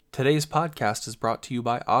Today's podcast is brought to you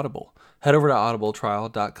by Audible. Head over to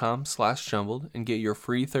audibletrial.com/jumbled and get your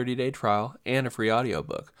free 30-day trial and a free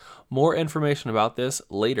audiobook. More information about this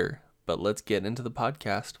later, but let's get into the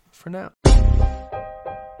podcast for now.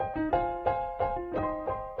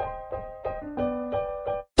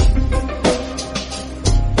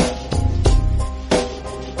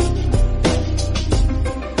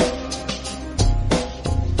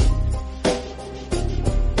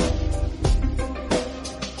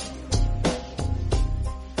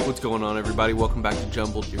 What's going on, everybody? Welcome back to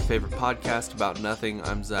Jumbled, your favorite podcast about nothing.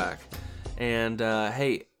 I'm Zach. And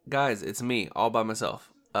hey, guys, it's me, all by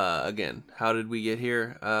myself. Again, how did we get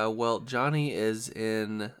here? Well, Johnny is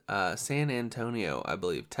in San Antonio, I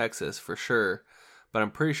believe, Texas for sure. But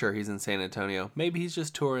I'm pretty sure he's in San Antonio. Maybe he's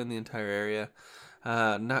just touring the entire area.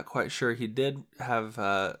 Not quite sure. He did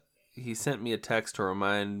have... he sent me a text to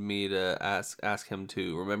remind me to ask him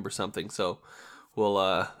to remember something. So we'll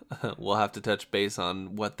have to touch base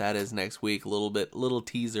on what that is next week. Little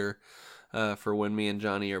teaser for when me and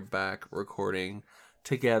Johnny are back recording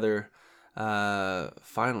together.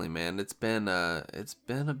 Finally, man, it's been a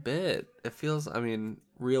bit. It feels,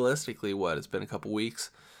 realistically, it's been a couple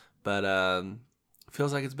weeks, but it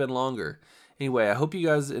feels like it's been longer. Anyway, I hope you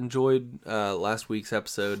guys enjoyed last week's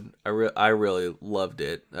episode. I really loved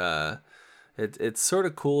it. It's sort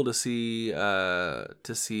of cool to see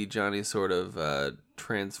Johnny sort of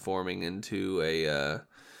transforming into a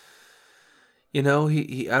I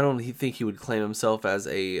don't think he would claim himself as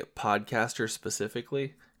a podcaster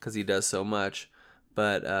specifically because he does so much,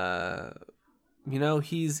 but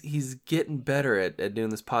he's getting better at doing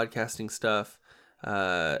this podcasting stuff.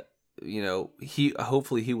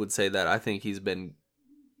 Hopefully he would say that. I think he's been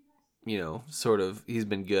he's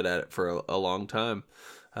been good at it for a long time.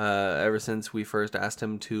 Ever since we first asked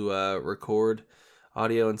him to record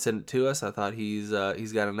audio and send it to us, I thought he's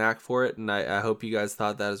got a knack for it, and I hope you guys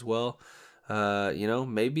thought that as well.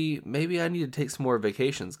 Maybe I need to take some more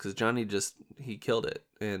vacations because Johnny he killed it,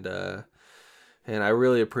 and I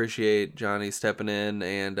really appreciate Johnny stepping in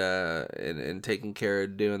and taking care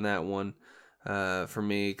of doing that one for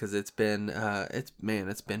me because it's been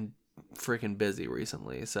freaking busy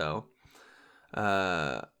recently. So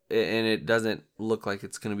and it doesn't look like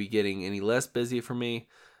it's going to be getting any less busy for me.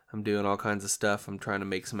 I'm doing all kinds of stuff. I'm trying to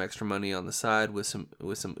make some extra money on the side with some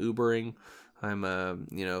Ubering. I'm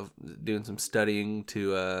doing some studying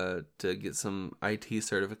to get some IT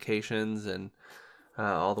certifications, and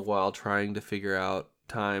all the while trying to figure out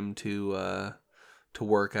time to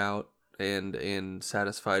work out and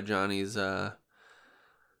satisfy Johnny's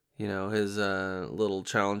his little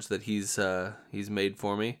challenge that he's made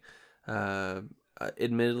for me.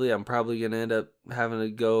 Admittedly, I'm probably going to end up having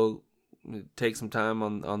to go take some time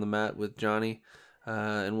on the mat with Johnny,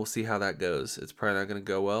 and we'll see how that goes. It's probably not going to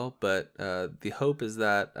go well, but the hope is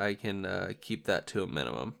that I can keep that to a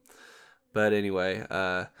minimum. But anyway,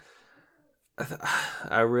 I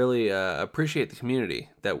really appreciate the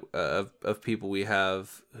community that of people we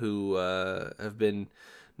have who have been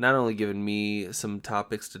not only giving me some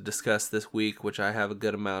topics to discuss this week, which I have a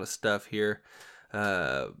good amount of stuff here,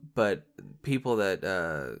 but people that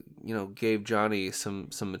gave Johnny some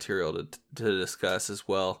material to discuss as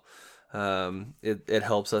well. It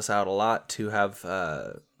helps us out a lot to have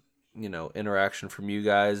interaction from you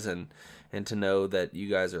guys, and to know that you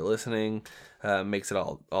guys are listening makes it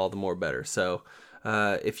all the more better. So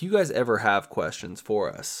if you guys ever have questions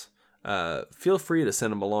for us, feel free to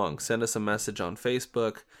send them along. Send us a message on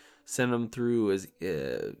Facebook. Send them through as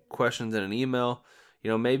questions in an email.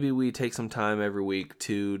 Maybe we take some time every week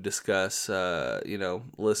to discuss,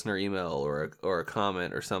 listener email or a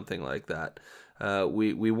comment or something like that.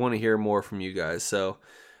 We want to hear more from you guys. So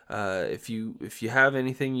if you have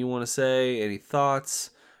anything you want to say, any thoughts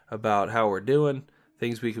about how we're doing,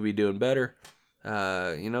 things we could be doing better,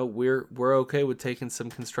 we're okay with taking some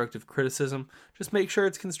constructive criticism. Just make sure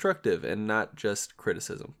it's constructive and not just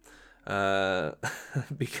criticism.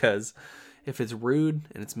 Because if it's rude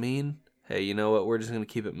and it's mean, hey, you know what? We're just going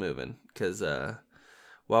to keep it moving. Because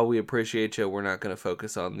while we appreciate you, we're not going to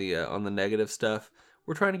focus on the negative stuff.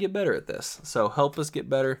 We're trying to get better at this. So help us get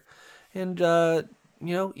better. And,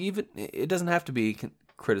 even it doesn't have to be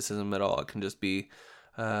criticism at all. It can just be,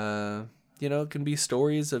 it can be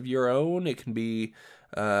stories of your own. It can be,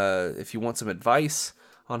 if you want some advice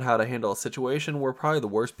on how to handle a situation, we're probably the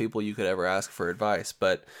worst people you could ever ask for advice.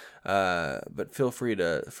 But feel free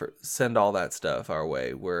to send all that stuff our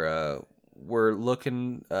way. We're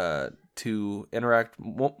looking to interact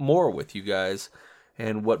more with you guys,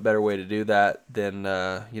 and what better way to do that than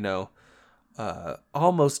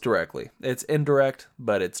almost directly. It's indirect,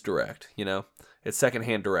 but it's direct. It's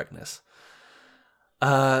secondhand directness.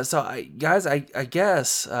 So I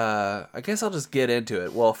guess I'll just get into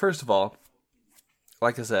it. Well, first of all,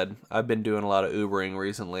 like I said, I've been doing a lot of Ubering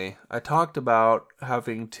recently. I talked about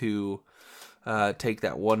having to take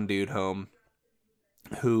that one dude home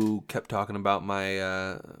who kept talking about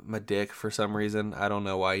my dick for some reason. I don't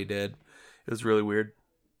know why he did. It was really weird.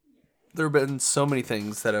 There have been so many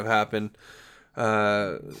things that have happened.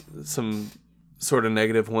 Some sort of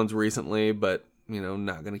negative ones recently, but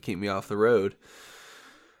not going to keep me off the road.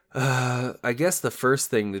 I guess the first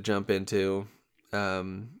thing to jump into,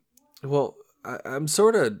 I'm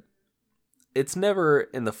sort of, it's never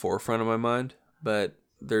in the forefront of my mind, but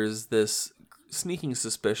there's this sneaking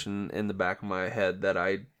suspicion in the back of my head that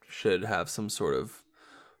I should have some sort of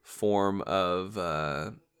form of,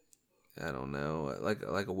 I don't know,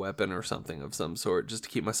 like a weapon or something of some sort, just to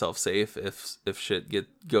keep myself safe if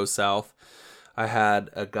shit goes south. I had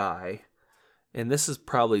a guy, and this is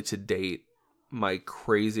probably to date my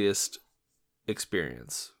craziest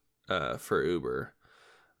experience for Uber.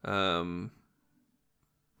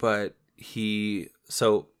 But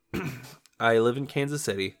so I live in Kansas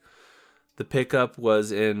City. The pickup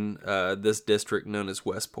was in this district known as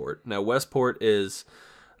Westport. Now, Westport is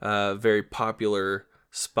a very popular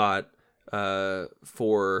spot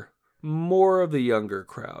for more of the younger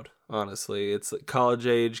crowd, honestly. It's like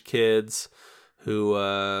college-age kids who,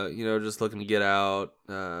 just looking to get out.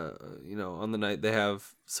 On the night they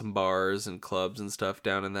have some bars and clubs and stuff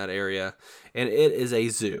down in that area. And it is a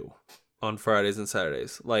zoo on Fridays and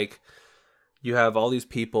Saturdays. Like, you have all these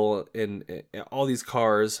people in all these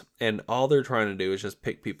cars, and all they're trying to do is just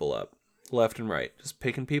pick people up left and right. Just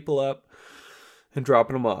picking people up and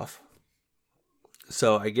dropping them off.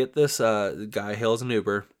 So I get this guy hails an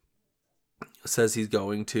Uber, says he's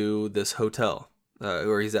going to this hotel,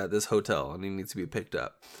 or he's at this hotel, and he needs to be picked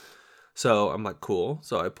up. So I'm like, cool.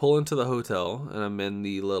 So I pull into the hotel, and I'm in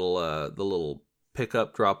the little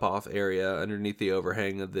pickup drop off area underneath the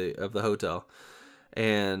overhang of the hotel,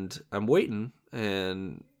 and I'm waiting.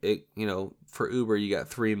 And it, for Uber, you got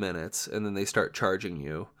 3 minutes, and then they start charging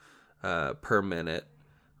you per minute.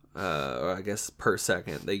 Or I guess per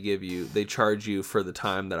second. They charge you for the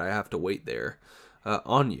time that I have to wait there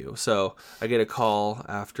on you. So I get a call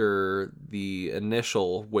after the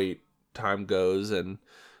initial wait time goes, and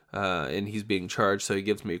he's being charged. So he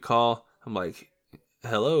gives me a call. I'm like,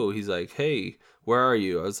 hello. He's like, hey, where are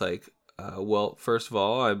you? I was like, well, first of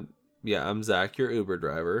all, I'm Zach, your Uber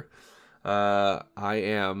driver. I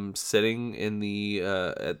am sitting in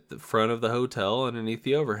at the front of the hotel underneath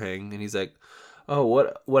the overhang. And he's like, oh,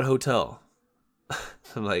 what hotel?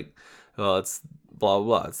 I'm like, well, it's blah, blah,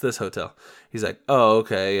 blah. It's this hotel. He's like, oh,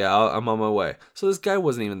 okay, yeah, I'm on my way. So this guy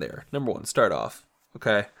wasn't even there. Number one, start off.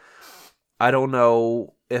 Okay. I don't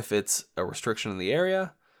know if it's a restriction in the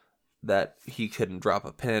area that he couldn't drop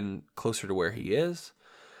a pin closer to where he is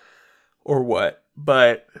or what,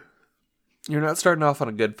 but you're not starting off on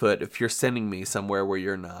a good foot if you're sending me somewhere where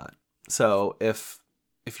you're not. So if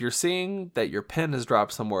you're seeing that your pin has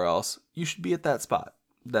dropped somewhere else, you should be at that spot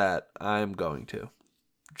that I'm going to.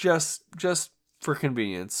 Just for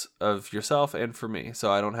convenience of yourself and for me,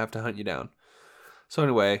 so I don't have to hunt you down. So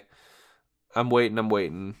anyway, I'm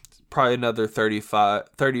waiting. Probably another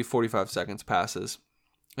 45 seconds passes.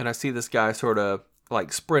 And I see this guy sort of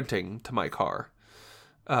like sprinting to my car.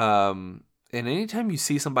 And anytime you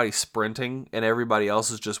see somebody sprinting and everybody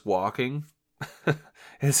else is just walking,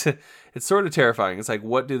 it's sort of terrifying. It's like,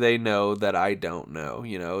 what do they know that I don't know?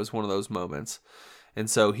 It's one of those moments. And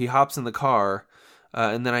so he hops in the car,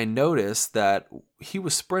 and then I noticed that he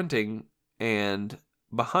was sprinting, and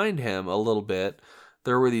behind him a little bit,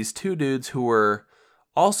 there were these two dudes who were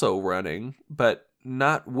also running, but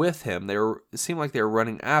not with him. It seemed like they were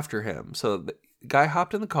running after him. So the guy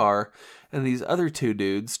hopped in the car, and these other two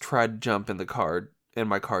dudes tried to jump in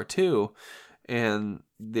my car too. And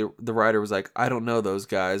the rider was like, I don't know those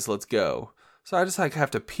guys, let's go. So I just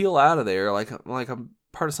have to peel out of there like I'm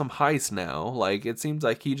part of some heist now. Like, it seems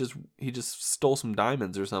like he just stole some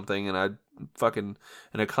diamonds or something, and I'm fucking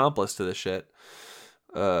an accomplice to this shit.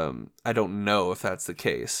 I don't know if that's the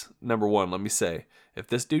case. Number one, let me say, if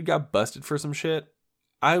this dude got busted for some shit,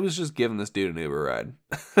 I was just giving this dude an Uber ride.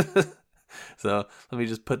 So let me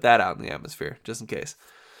just put that out in the atmosphere, just in case.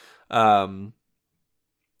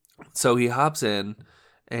 So he hops in,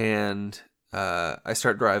 and I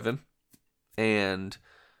start driving, and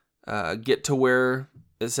get to where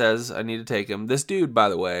it says I need to take him. This dude, by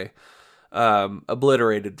the way,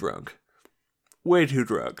 obliterated drunk. Way too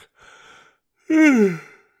drunk.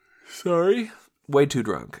 Sorry. Way too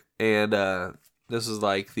drunk. And this was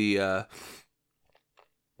like the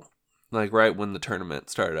like right when the tournament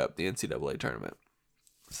started up, the NCAA tournament.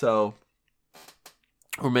 So,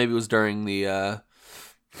 or maybe it was during the,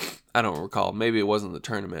 I don't recall. Maybe it wasn't the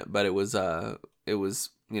tournament, but it was,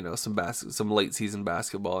 some late season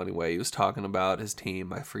basketball anyway. He was talking about his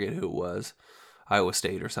team. I forget who it was, Iowa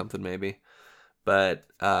State or something maybe. But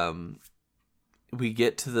we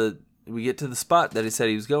get to the spot that he said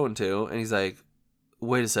he was going to, and he's like,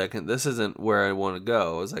 "Wait a second, this isn't where I want to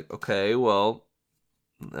go." I was like, "Okay, well,"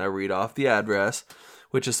 I read off the address,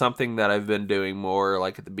 which is something that I've been doing more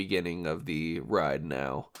like at the beginning of the ride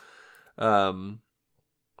now,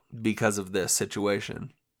 because of this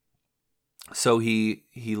situation. So he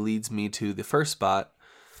leads me to the first spot,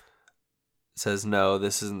 says, "No,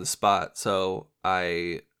 this isn't the spot." So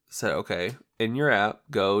I said, "Okay, in your app,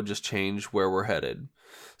 go just change where we're headed."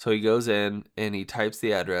 So he goes in and he types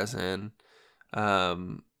the address in.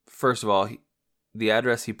 First of all, the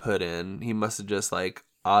address he put in, he must have just like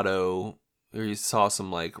or he saw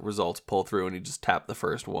some like results pull through and he just tapped the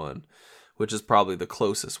first one, which is probably the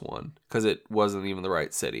closest one because it wasn't even the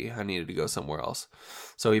right city. I needed to go somewhere else.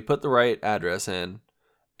 So he put the right address in,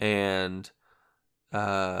 and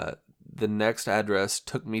the next address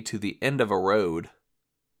took me to the end of a road.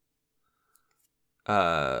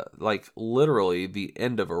 Like literally the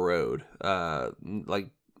end of a road.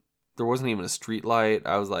 Like there wasn't even a street light.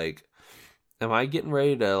 I was like, am I getting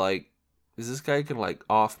ready to like, is this guy gonna like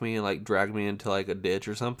off me and like drag me into like a ditch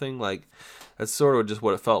or something? Like that's sort of just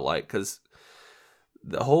what it felt like, because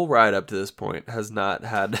the whole ride up to this point has not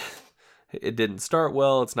had, it didn't start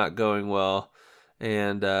well. It's not going well.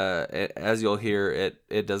 And, as you'll hear,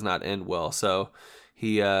 it does not end well. So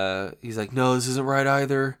he's like, "No, this isn't right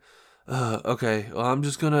either. Okay, well, I'm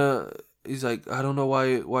just gonna," he's like, "I don't know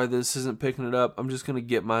why this isn't picking it up. I'm just gonna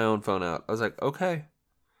get my own phone out." I was like, "Okay,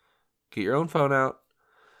 get your own phone out."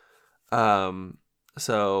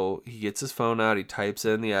 So he gets his phone out, he types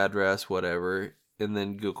in the address, whatever, and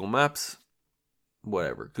then Google Maps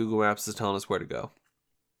is telling us where to go.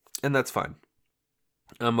 And that's fine.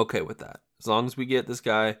 I'm okay with that. As long as we get this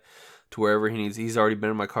guy to wherever he needs. He's already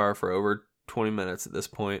been in my car for over 20 minutes at this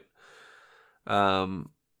point.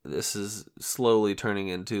 This is slowly turning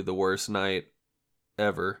into the worst night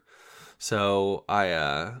ever. So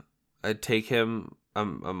I take him,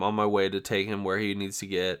 I'm on my way to take him where he needs to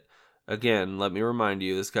get. Again, let me remind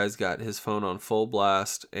you, this guy's got his phone on full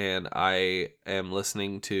blast, and I am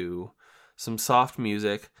listening to some soft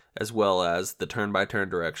music as well as the turn-by-turn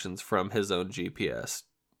directions from his own GPS,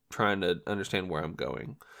 trying to understand where I'm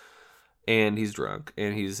going. And he's drunk,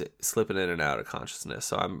 and he's slipping in and out of consciousness,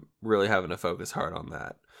 so I'm really having to focus hard on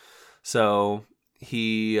that. So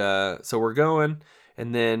so we're going,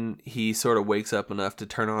 and then he sort of wakes up enough to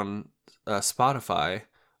turn on Spotify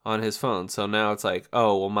on his phone. So now it's like,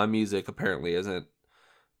 oh, well, my music apparently isn't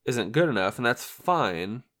good enough, and that's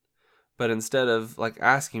fine. But instead of like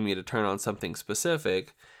asking me to turn on something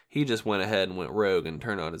specific, he just went ahead and went rogue and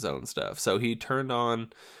turned on his own stuff. So he turned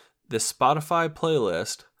on this Spotify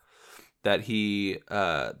playlist that he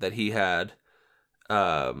had,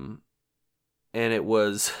 and it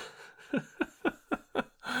was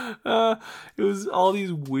it was all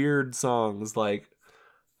these weird songs like.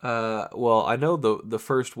 Well, I know the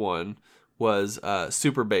first one was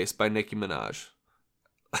Super Bass by Nicki Minaj.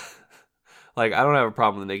 Like, I don't have a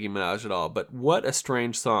problem with Nicki Minaj at all, but what a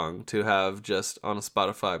strange song to have just on a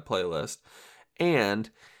Spotify playlist. And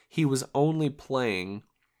he was only playing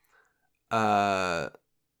the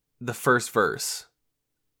first verse.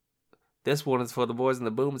 This one is for the boys in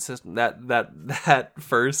the boom system. That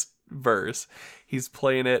first verse, he's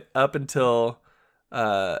playing it up until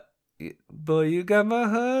 "Boy, you got my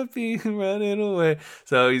heartbeat running away."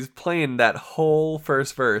 So he's playing that whole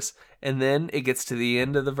first verse, and then it gets to the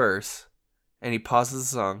end of the verse, and he pauses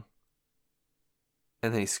the song,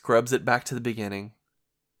 and then he scrubs it back to the beginning,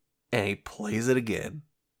 and he plays it again.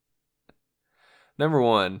 Number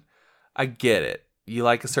one, I get it. You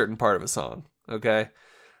like a certain part of a song, okay?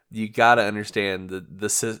 You gotta understand the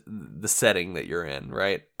setting that you're in,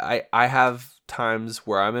 right? I have times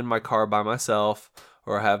where I'm in my car by myself,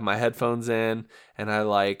 or I have my headphones in, and I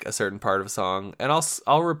like a certain part of a song, and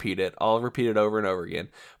I'll repeat it. I'll repeat it over and over again.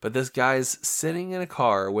 But this guy's sitting in a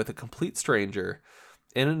car with a complete stranger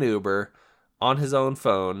in an Uber on his own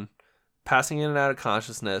phone, passing in and out of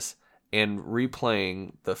consciousness, and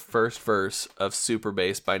replaying the first verse of Super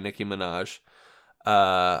Bass by Nicki Minaj.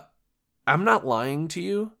 I'm not lying to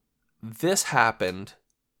you. This happened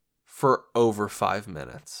for over 5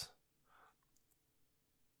 minutes.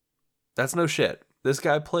 That's no shit. This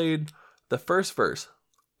guy played the first verse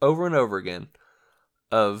over and over again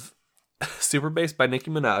of Super Bass by Nicki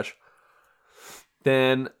Minaj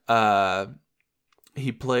Then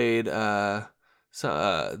he played the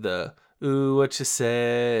 "Ooh, what you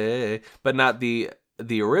say," but not the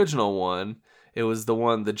original one. It was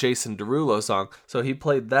the Jason Derulo song. So he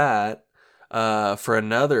played that for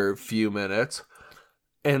another few minutes.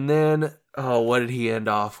 And then, what did he end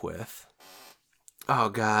off with? Oh,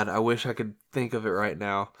 God, I wish I could think of it right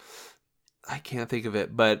now. I can't think of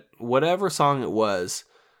it. But whatever song it was,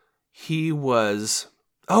 he was...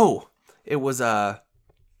 Oh, it was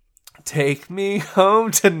Take Me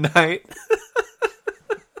Home Tonight.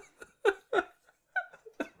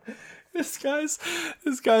 This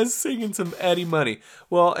guy's singing some Eddie Money.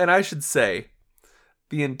 Well, and I should say,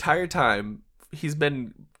 the entire time he's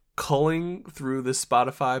been culling through the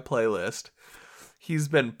Spotify playlist, he's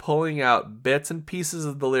been pulling out bits and pieces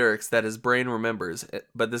of the lyrics that his brain remembers,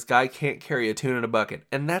 but this guy can't carry a tune in a bucket.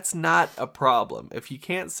 And that's not a problem. If you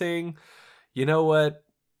can't sing, you know what?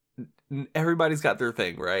 Everybody's got their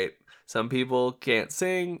thing, right? Some people can't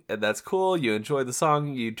sing, and that's cool. You enjoy the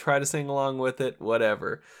song, you try to sing along with it,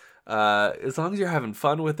 whatever. As long as you're having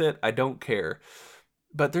fun with it, I don't care.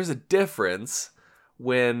 But there's a difference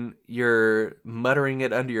when you're muttering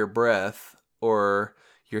it under your breath or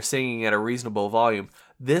you're singing at a reasonable volume.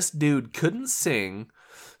 This dude couldn't sing,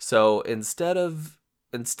 so instead of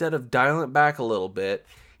dialing it back a little bit,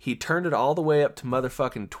 he turned it all the way up to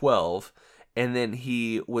motherfucking 12, and then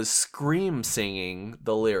he was scream singing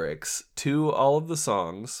the lyrics to all of the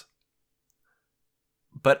songs,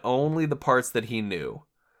 but only the parts that he knew.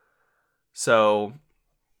 So,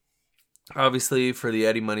 obviously, for the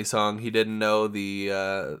Eddie Money song, he didn't know he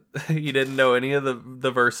didn't know any of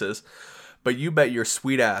the verses. But you bet your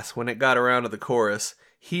sweet ass, when it got around to the chorus,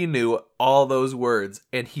 he knew all those words,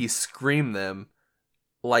 and he screamed them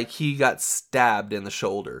like he got stabbed in the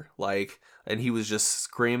shoulder, and he was just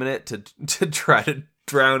screaming it to try to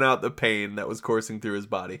drown out the pain that was coursing through his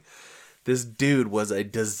body. This dude was a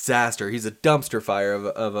disaster. He's a dumpster fire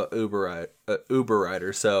of a Uber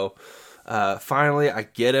rider. So. Finally, I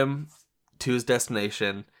get him to his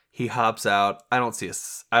destination. He hops out. I don't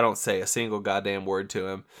say a single goddamn word to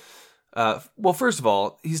him. Well, first of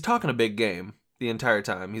all, he's talking a big game the entire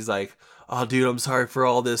time. He's like, "Oh, dude, I'm sorry for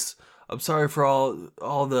all this. I'm sorry for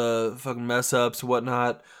all the fucking mess ups and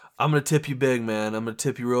whatnot. I'm gonna tip you big, man. I'm gonna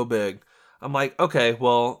tip you real big." I'm like, okay,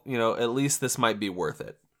 well, at least this might be worth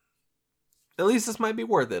it. At least this might be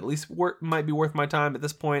worth it. At least might be worth my time at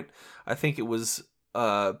this point. I think it was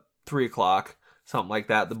 3 o'clock, something like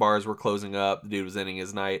that. The bars were closing up. The dude was ending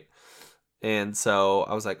his night. And so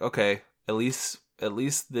I was like, okay, at least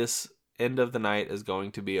this end of the night is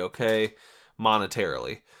going to be okay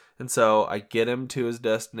monetarily. And so I get him to his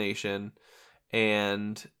destination,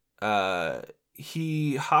 and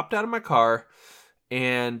he hopped out of my car,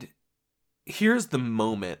 and here's the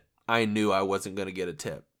moment I knew I wasn't going to get a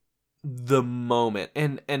tip. The moment.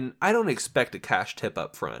 And I don't expect a cash tip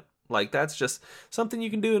up front. Like, that's just something you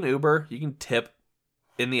can do in Uber. You can tip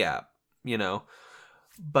in the app,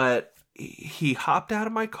 But he hopped out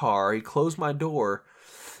of my car, he closed my door,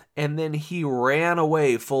 and then he ran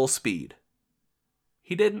away full speed.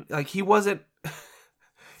 He didn't, he wasn't,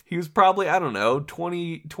 he was probably, I don't know,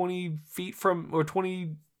 20 feet from, or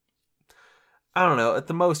 20, I don't know, at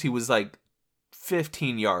the most he was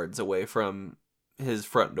 15 yards away from his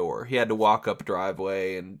front door. He had to walk up a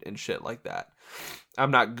driveway and shit like that.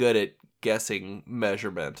 I'm not good at guessing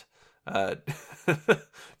measurement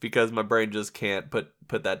because my brain just can't put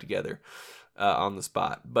that together on the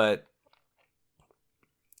spot. But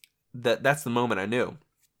that's the moment I knew.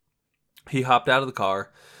 He hopped out of the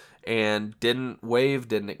car and didn't wave,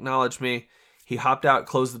 didn't acknowledge me. He hopped out,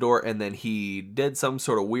 closed the door, and then he did some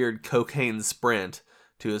sort of weird cocaine sprint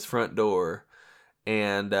to his front door.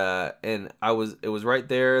 And it was right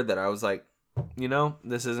there that I was like,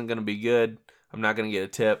 this isn't going to be good. I'm not going to get a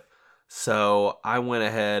tip. So I went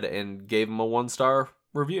ahead and gave him a 1-star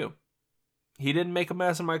review. He didn't make a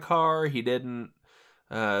mess in my car. He didn't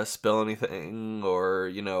spill anything or,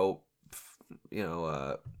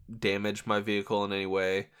 damage my vehicle in any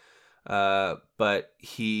way. But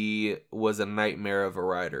he was a nightmare of a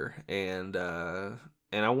rider. And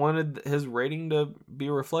I wanted his rating to be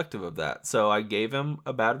reflective of that. So I gave him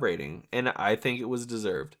a bad rating. And I think it was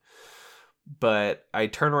deserved. But I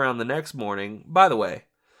turn around the next morning. By the way,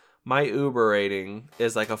 my Uber rating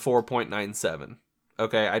is a 4.97.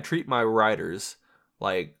 Okay, I treat my riders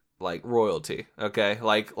like royalty. Okay,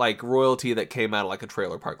 like royalty that came out of a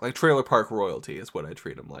trailer park. Like trailer park royalty is what I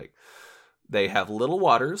treat them like. They have little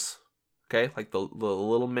waters. Okay, like the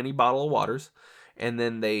little mini bottle of waters, and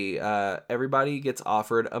then they everybody gets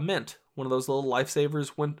offered a mint, one of those little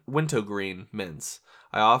Lifesavers wintergreen mints.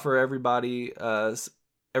 I offer everybody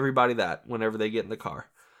that whenever they get in the car.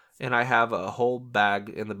 And I have a whole bag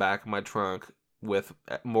in the back of my trunk with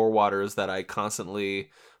more waters that I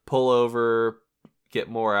constantly pull over, get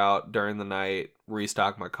more out during the night,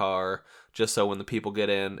 restock my car, just so when the people get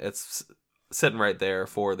in, it's sitting right there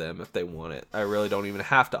for them if they want it. I really don't even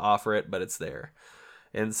have to offer it, but it's there.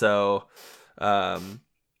 And so, I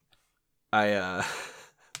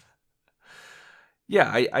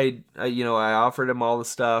offered him all the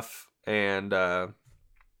stuff, and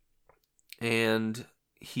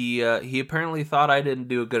he apparently thought I didn't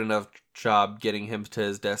do a good enough job getting him to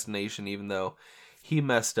his destination, even though he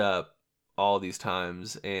messed up all these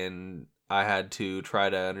times, and I had to try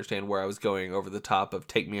to understand where I was going over the top of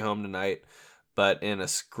 "Take Me Home Tonight," but in a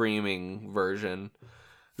screaming version.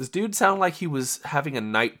 This dude sounded like he was having a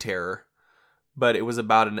night terror, but it was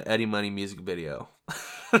about an Eddie Money music video.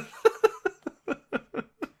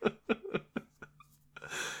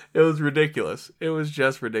 It was ridiculous. It was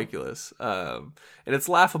just ridiculous. And it's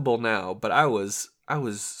laughable now, but I was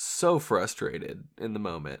so frustrated in the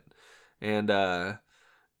moment. And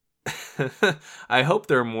I hope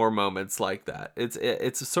there are more moments like that.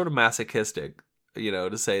 It's sort of masochistic,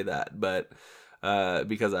 to say that, but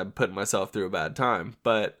because I'm putting myself through a bad time.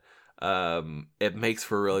 But it makes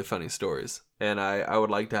for really funny stories. And I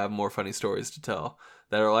would like to have more funny stories to tell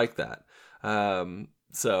that are like that.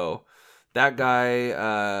 So that guy,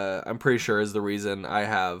 I'm pretty sure, is the reason I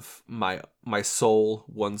have my sole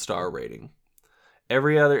 1-star rating.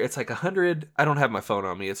 Every other, it's like 100. I don't have my phone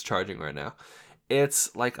on me. It's charging right now.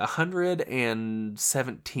 It's like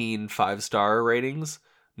 117 5-star ratings.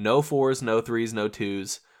 No 4s, no 3s, no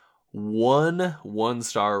 2s.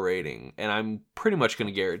 1-star rating. And I'm pretty much going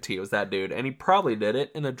to guarantee it was that dude. And he probably did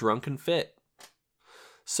it in a drunken fit.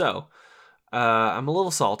 So, I'm a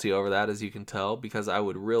little salty over that, as you can tell, because I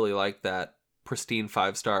would really like that pristine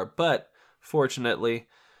 5-star. But fortunately,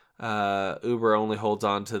 Uber only holds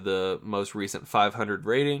on to the most recent 500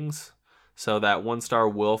 ratings. So that 1-star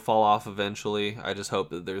will fall off eventually. I just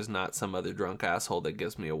hope that there's not some other drunk asshole that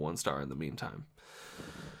gives me a 1-star in the meantime.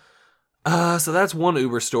 So that's one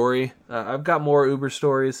Uber story. I've got more Uber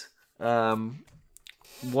stories. One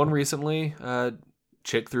recently,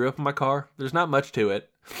 chick threw up in my car. There's not much to it.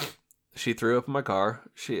 She threw up in my car.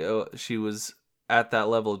 She was at that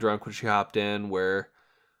level of drunk when she hopped in, where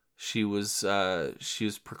she was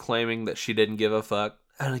proclaiming that she didn't give a fuck.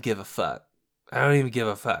 I don't give a fuck. I don't even give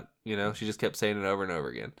a fuck. She just kept saying it over and over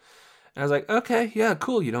again. And I was like, okay, yeah,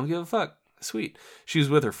 cool. You don't give a fuck. Sweet. She was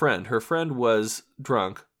with her friend. Her friend was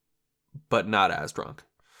drunk, but not as drunk.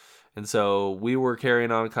 And so we were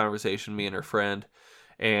carrying on a conversation, me and her friend.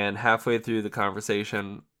 And halfway through the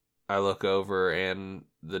conversation, I look over and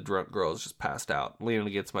the drunk girl is just passed out, leaning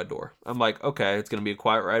against my door. I'm like, okay, it's going to be a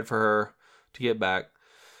quiet ride for her to get back.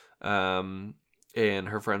 And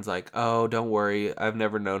her friend's like, oh, don't worry. I've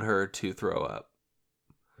never known her to throw up.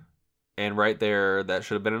 And right there, that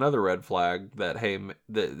should have been another red flag that, hey,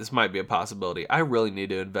 this might be a possibility. I really need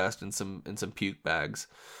to invest in some puke bags.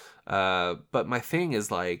 But my thing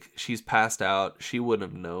is, like, she's passed out. She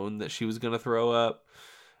wouldn't have known that she was going to throw up.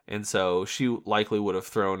 And so she likely would have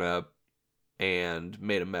thrown up and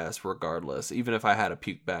made a mess regardless. Even if I had a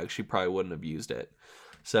puke bag, she probably wouldn't have used it.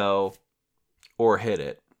 So, or hit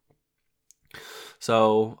it.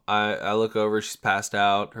 So I look over, she's passed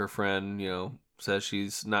out. Her friend, says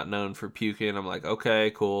she's not known for puking. I'm like,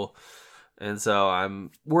 okay, cool. And so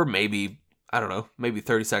we're maybe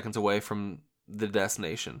 30 seconds away from the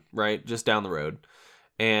destination, right? Just down the road.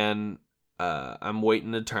 And I'm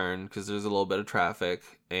waiting to turn because there's a little bit of traffic,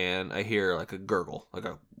 and I hear like a gurgle, like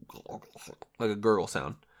a gurgle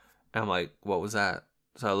sound. And I'm like, what was that?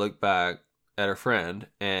 So I look back at her friend,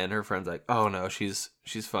 and her friend's like, oh no, she's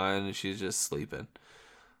fine, and she's just sleeping.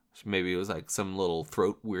 Maybe it was like some little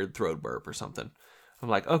weird throat burp or something. I'm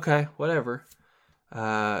like, okay, whatever.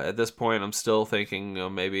 At this point, I'm still thinking,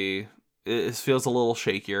 maybe it feels a little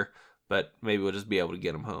shakier, but maybe we'll just be able to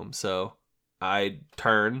get him home. So I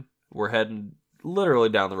turn. We're heading literally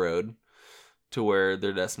down the road to where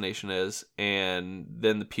their destination is, and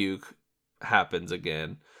then the puke happens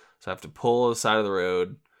again. So I have to pull the side of the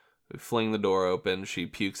road. We fling the door open. She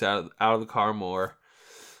pukes out of the car more.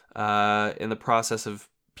 In the process of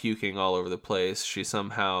puking all over the place, she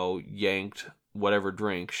somehow yanked whatever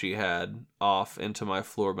drink she had off into my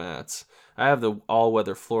floor mats. I have the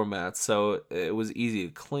all-weather floor mats, so it was easy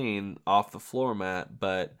to clean off the floor mat,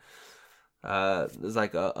 but there's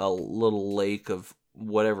like a little lake of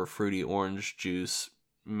whatever fruity orange juice,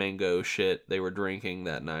 mango shit they were drinking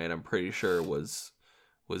that night. I'm pretty sure was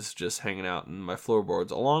was just hanging out in my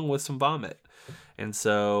floorboards along with some vomit. And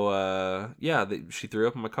so, she threw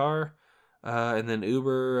up in my car. And then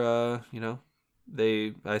Uber,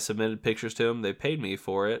 I submitted pictures to them. They paid me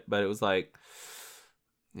for it, but it was like,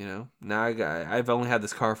 now I've only had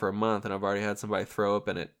this car for a month and I've already had somebody throw up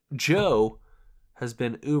in it. Joe has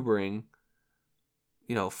been Ubering,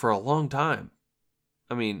 for a long time.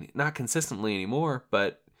 I mean, not consistently anymore,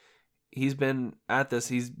 but he's been at this.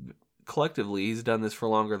 He's done this for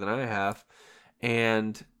longer than I have,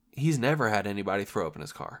 and he's never had anybody throw up in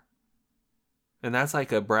his car. And that's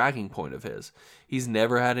like a bragging point of his. He's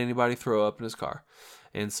never had anybody throw up in his car.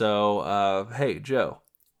 And so, hey, Joe,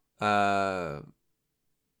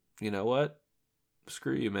 you know what?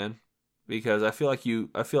 Screw you, man. Because I feel like you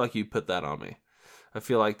put that on me. I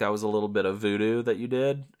feel like that was a little bit of voodoo that you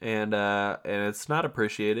did, and it's not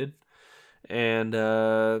appreciated. And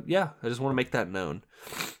I just want to make that known.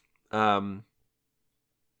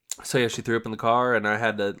 So she threw up in the car, and I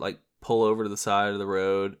had to pull over to the side of the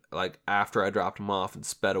road after I dropped them off and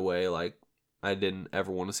sped away. I didn't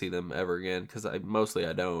ever want to see them ever again, because I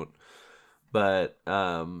don't. But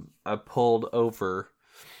I pulled over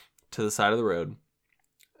to the side of the road,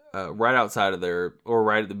 right outside of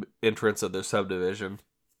right at the entrance of their subdivision,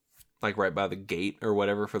 right by the gate or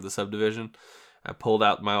whatever for the subdivision. I pulled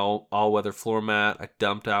out my all-weather floor mat. I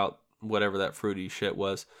dumped out whatever that fruity shit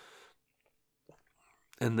was.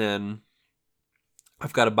 And then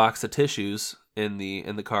I've got a box of tissues in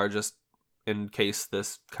the car just in case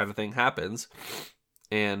this kind of thing happens.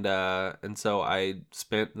 And so I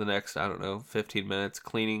spent the next, 15 minutes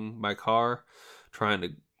cleaning my car, trying to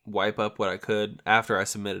wipe up what I could after I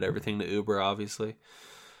submitted everything to Uber, obviously.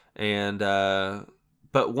 And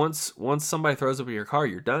but once somebody throws up in your car,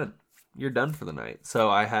 you're done. You're done for the night. So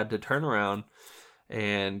I had to turn around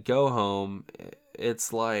and go home. It's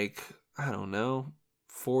 40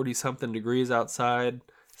 something degrees outside,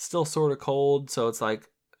 still sort of cold. So it's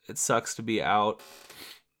it sucks to be outside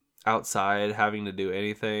having to do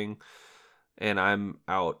anything. And I'm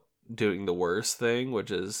out doing the worst thing, which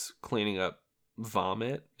is cleaning up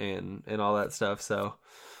vomit and all that stuff. So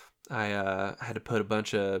I had to put a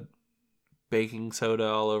bunch of baking soda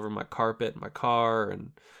all over my carpet in my car,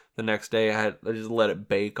 and the next day I just let it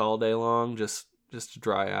bake all day long, just to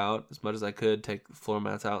dry out as much as I could, take the floor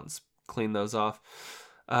mats out and clean those off.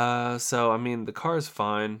 So I mean, the car is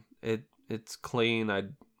fine. It's clean. I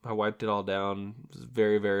wiped it all down. Was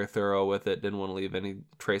very, very thorough with it. Didn't want to leave any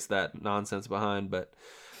trace of that nonsense behind, but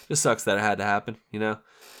it just sucks that it had to happen,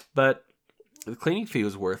 But the cleaning fee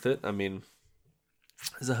was worth it. I mean,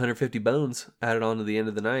 there's 150 bones added on to the end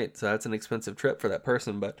of the night, so that's an expensive trip for that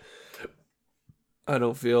person. But I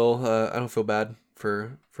don't feel bad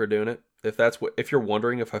for doing it. If you're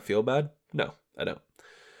wondering if I feel bad, no, I don't.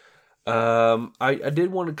 I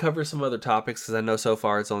did want to cover some other topics because I know so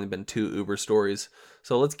far it's only been 2 Uber stories.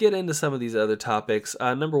 So let's get into some of these other topics.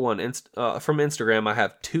 Number one, from Instagram, I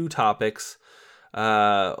have 2 topics.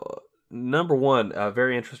 Number one, a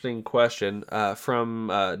very interesting question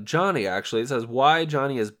from Johnny, actually. It says, why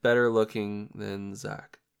Johnny is better looking than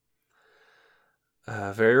Zach?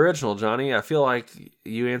 Very original, Johnny. I feel like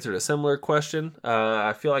you answered a similar question.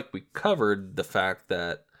 I feel like we covered the fact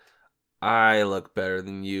that I look better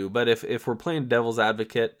than you. But if we're playing devil's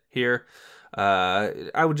advocate here,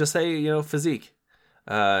 I would just say, physique.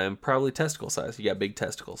 And probably testicle size. You got big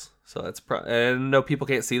testicles, so that's and no, people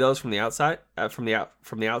can't see those from the outside, from the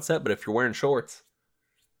outset. But if you're wearing shorts,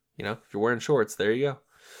 there you go.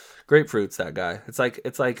 Grapefruit's that guy. It's like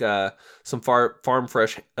some farm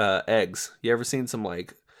fresh eggs. You ever seen some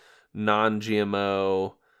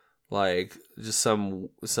non-GMO, just some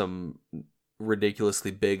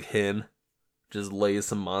ridiculously big hen just lays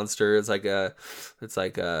some monster? It's like a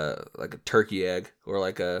turkey egg, or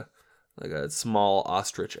like a small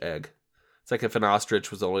ostrich egg. It's like if an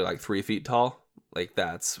ostrich was only 3 feet tall.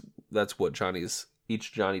 That's what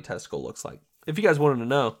each Johnny testicle looks like. If you guys wanted to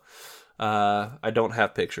know, I don't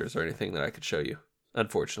have pictures or anything that I could show you,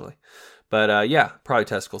 unfortunately. But probably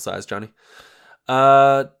testicle size, Johnny.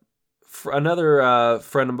 Another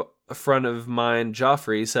friend of mine,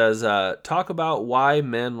 Joffrey, says, talk about why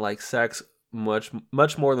men like sex much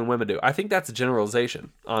more than women do. I think that's a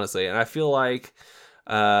generalization, honestly, and I feel like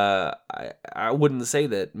I wouldn't say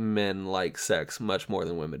that men like sex much more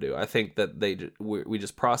than women do. I think that we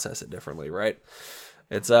just process it differently, right?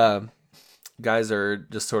 It's guys are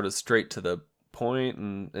just sort of straight to the point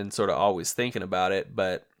and sort of always thinking about it,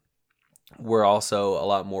 but we're also a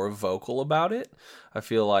lot more vocal about it. I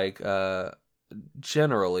feel like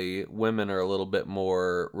generally women are a little bit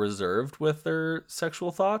more reserved with their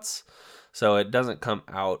sexual thoughts. So it doesn't come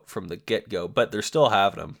out from the get-go, but they're still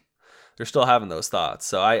having them. They're still having those thoughts.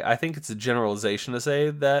 So I think it's a generalization to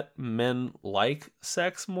say that men like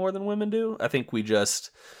sex more than women do. I think we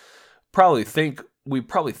just probably think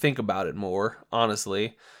about it more,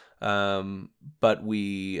 honestly. But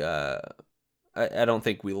I don't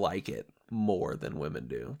think we like it more than women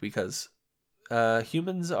do, because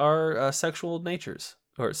humans are sexual natures,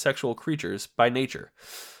 or sexual creatures by nature.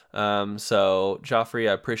 So Joffrey,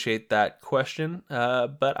 I appreciate that question,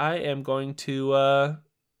 but I am going to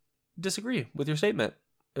disagree with your statement,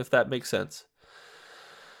 if that makes sense.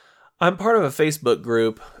 I'm part of a Facebook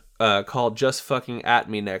group called Just Fucking At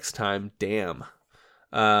Me Next Time, Damn.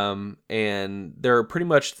 And they're pretty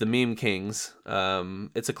much the meme kings.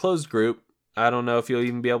 It's a closed group. I don't know if you'll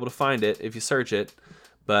even be able to find it if you search it,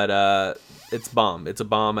 but it's bomb. It's a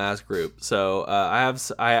bomb ass group. So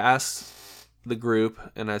I asked the group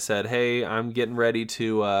and I said, hey, I'm getting ready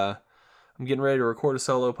to record a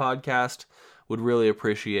solo podcast. Would really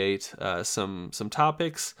appreciate some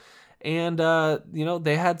topics, and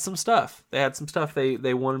they had some stuff.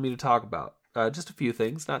 They wanted me to talk about. Just a few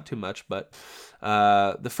things, not too much, but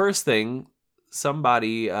the first thing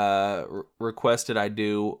somebody requested I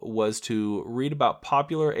do was to read about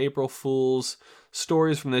popular April Fool's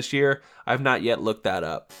stories from this year. I've not yet looked that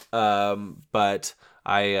up, but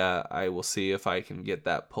I will see if I can get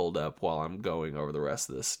that pulled up while I'm going over the rest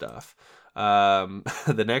of this stuff.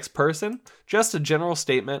 The next person, just a general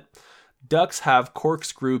statement: ducks have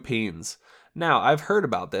corkscrew peens. Now, I've heard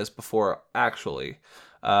about this before, actually,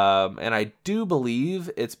 and I do believe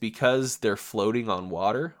it's because they're floating on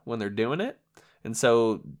water when they're doing it, and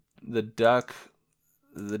so the duck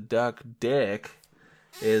dick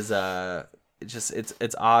is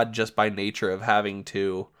it's odd just by nature of having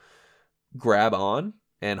to grab on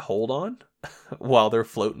and hold on while they're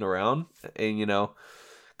floating around, and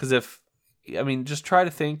because just try to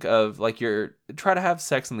think of try to have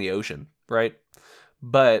sex in the ocean, right?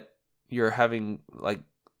 But you're having like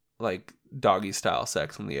doggy style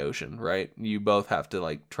sex in the ocean, right? You both have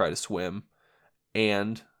to try to swim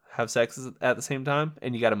and have sex at the same time,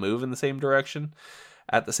 and you got to move in the same direction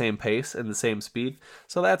at the same pace and the same speed.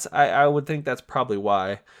 So I would think that's probably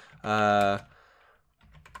why. I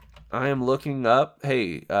am looking up,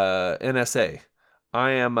 hey, NSA.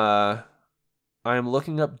 I am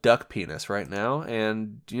looking up duck penis right now,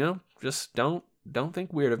 and just don't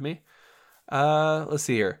think weird of me. Let's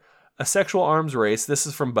see here. A sexual arms race. This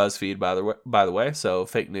is from BuzzFeed, by the way, so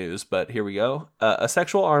fake news, but here we go. A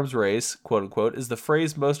sexual arms race, quote unquote, is the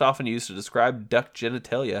phrase most often used to describe duck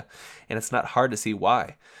genitalia, and it's not hard to see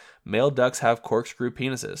why. Male ducks have corkscrew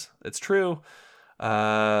penises. It's true.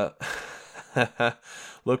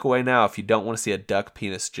 Look away now if you don't want to see a duck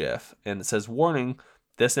penis gif. And it says, warning,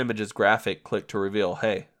 this image is graphic. Click to reveal.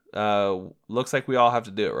 Hey, looks like we all have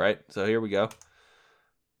to do it, right? So here we go.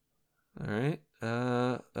 All right.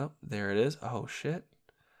 Oh, there it is. Oh, shit.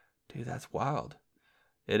 Dude, that's wild.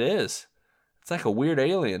 It is. It's like a weird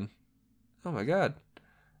alien. Oh, my God.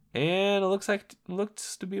 And it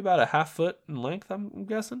looks to be about a half foot in length, I'm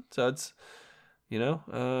guessing. So it's,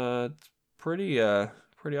 it's pretty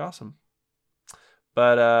awesome.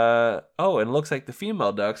 But, and it looks like the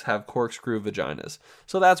female ducks have corkscrew vaginas.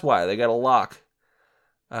 So that's why. They got a lock.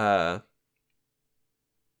 Let's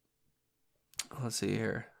see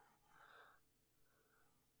here.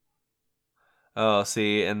 Oh,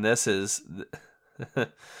 see, and this is...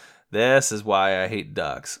 This is why I hate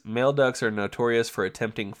ducks. Male ducks are notorious for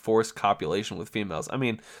attempting forced copulation with females.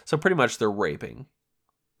 So pretty much they're raping.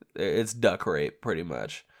 It's duck rape, pretty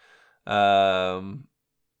much.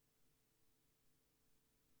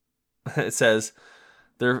 It says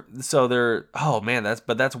oh man,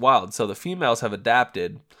 that's wild. So the females have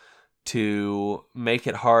adapted to make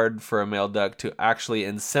it hard for a male duck to actually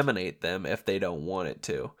inseminate them if they don't want it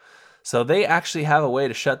to. So they actually have a way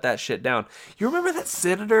to shut that shit down. You remember that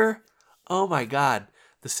senator? Oh my God.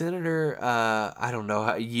 The senator, I don't know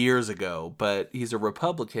how, years ago, but he's a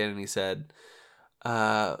Republican, and he said,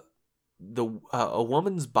 a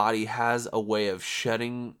woman's body has a way of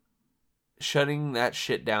shutting that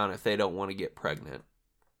shit down if they don't want to get pregnant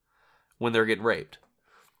when they're getting raped.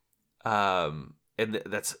 And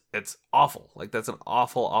it's awful. That's an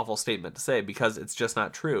awful statement to say, because it's just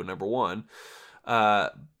not true, number one.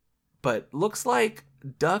 But looks like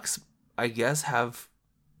ducks, I guess, have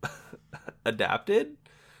adapted.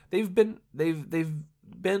 They've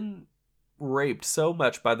been raped so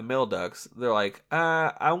much by the male ducks. They're like,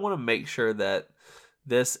 I want to make sure that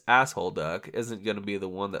this asshole duck isn't going to be the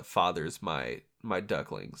one that fathers my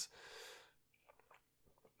ducklings.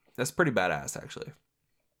 That's pretty badass, actually.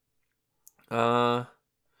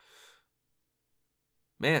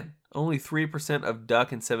 Man, only 3% of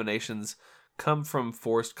duck inseminations come from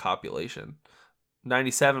forced copulation.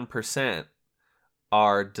 97%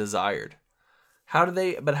 are desired. How do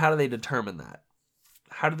they determine that?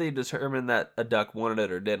 How do they determine that a duck wanted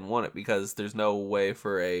it or didn't want it? Because there's no way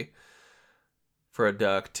for a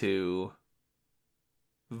duck to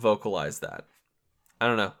vocalize that. I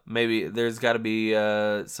don't know. Maybe there's got to be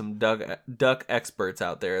some duck experts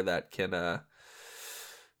out there that can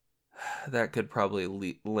that could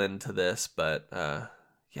probably lend to this. But yeah,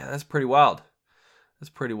 that's pretty wild. That's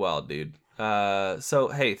pretty wild, dude.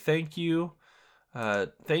 So hey, thank you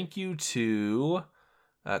to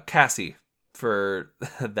Cassie for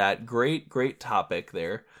that great topic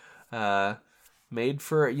there. Made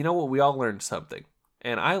for, you know what, we all learned something.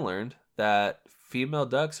 And I learned that female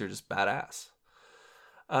ducks are just badass.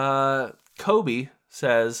 Kobe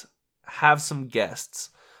says, have some guests.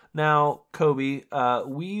 Now, Kobe,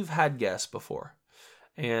 we've had guests before.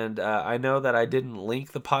 And I know that I didn't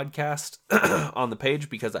link the podcast on the page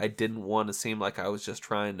because I didn't want to seem like I was just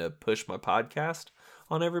trying to push my podcast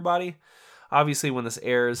on everybody. Obviously, when this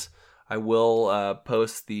airs, I will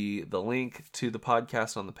post the link to the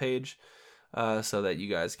podcast on the page so that you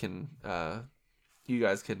guys can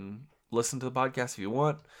listen to the podcast if you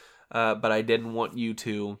want. But I didn't want you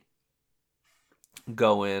to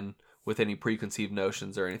go in with any preconceived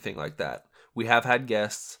notions or anything like that. We have had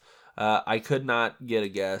guests. I could not get a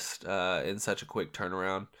guest in such a quick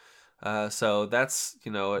turnaround. So that's,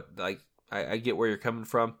 like, I get where you're coming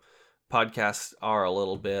from. Podcasts are a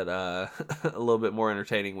little bit more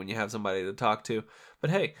entertaining when you have somebody to talk to. But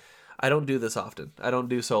hey, I don't do this often. I don't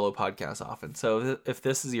do solo podcasts often. So if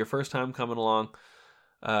this is your first time coming along,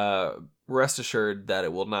 rest assured that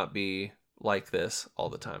it will not be like this all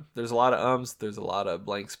the time. There's a lot of ums. There's a lot of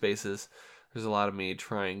blank spaces. There's a lot of me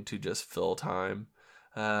trying to just fill time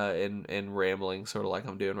and rambling, sort of like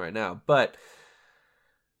I'm doing right now. But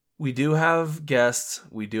we do have guests.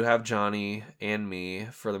 We do have Johnny and me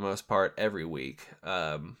for the most part every week.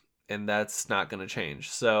 And that's not going to change.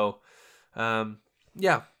 So,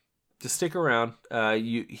 yeah, just stick around.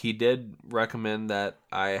 He did recommend that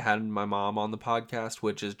I had my mom on the podcast,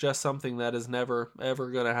 which is just something that is never,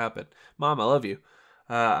 ever going to happen. Mom, I love you.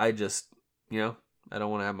 I just, I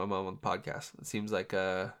don't want to have my mom on the podcast. It seems like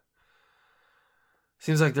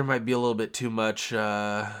there might be a little bit too much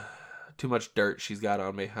dirt she's got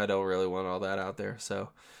on me. I don't really want all that out there. So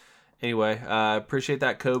anyway, appreciate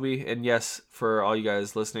that, Kobe. And yes, for all you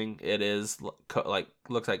guys listening, it is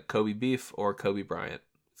looks like Kobe beef or Kobe Bryant.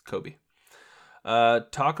 It's Kobe.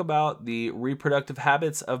 Talk about the reproductive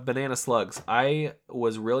habits of banana slugs. I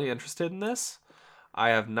was really interested in this. I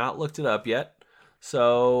have not looked it up yet.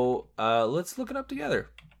 So let's look it up together.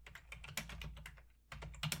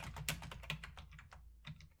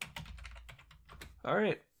 All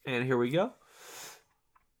right, and here we go.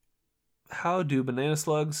 How do banana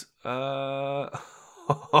slugs... Oh,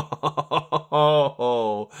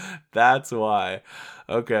 that's why.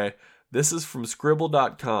 Okay, this is from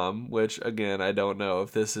Scribble.com, which, again, I don't know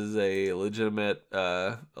if this is a legitimate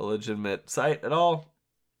site at all.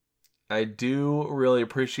 I do really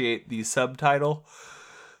appreciate the subtitle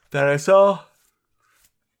that I saw.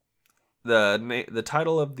 The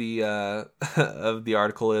title of the of the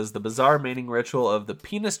article is "The Bizarre Mating Ritual of the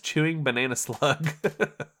Penis Chewing Banana Slug."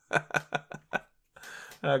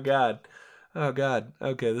 Oh God.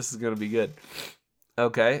 Okay, this is gonna be good.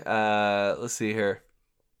 Okay, let's see here.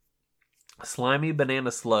 Slimy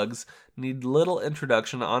banana slugs need little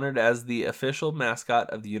introduction. Honored as the official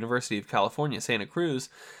mascot of the University of California, Santa Cruz,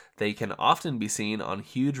 they can often be seen on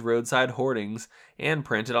huge roadside hoardings and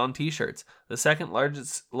printed on t-shirts. The second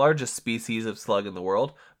largest species of slug in the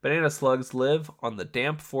world, banana slugs live on the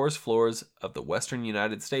damp forest floors of the western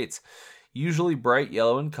United States. Usually bright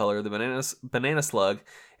yellow in color, the banana slug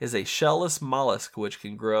is a shellless mollusk which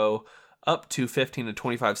can grow up to 15 to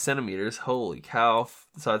 25 centimeters. Holy cow.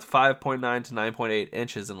 So it's 5.9 to 9.8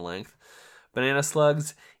 inches in length. Banana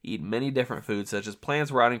slugs eat many different foods such as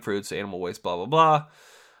plants, rotting fruits, animal waste, blah, blah, blah.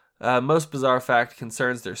 Most bizarre fact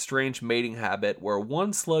concerns their strange mating habit, where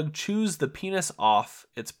one slug chews the penis off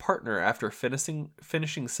its partner after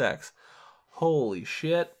finishing sex. Holy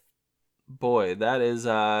shit. Boy, that's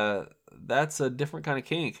a different kind of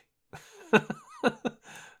kink.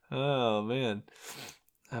 Oh, man.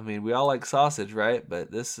 I mean, we all like sausage, right?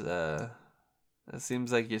 But this, it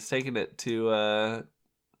seems like you're taking it to an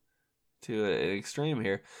extreme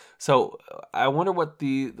here. So I wonder what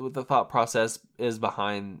the thought process is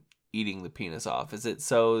behind eating the penis off. Is it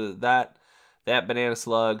so that banana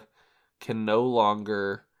slug can no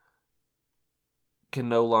longer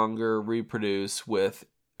reproduce with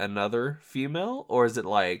another female, or is it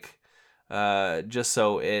like just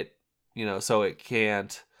so it, so it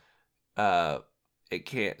can't so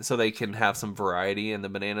they can have some variety in the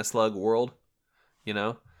banana slug world, you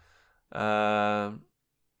know?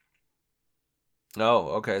 Oh,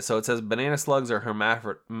 okay. So it says banana slugs are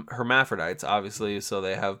hermaphrodites, obviously, so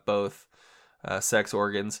they have both sex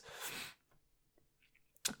organs.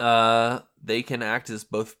 They can act as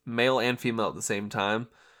both male and female at the same time,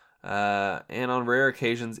 and on rare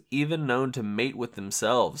occasions, even known to mate with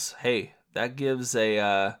themselves. Hey, that gives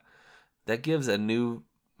a new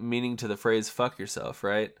meaning to the phrase "fuck yourself,"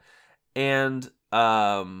 right? And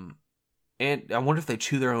I wonder if they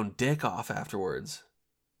chew their own dick off afterwards.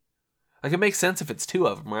 Like, it makes sense if it's two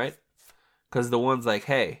of them, right? Because the one's like,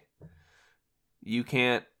 hey, you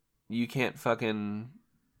can't fucking,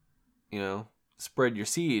 spread your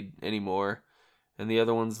seed anymore. And the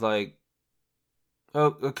other one's like,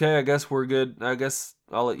 oh, okay, I guess we're good. I guess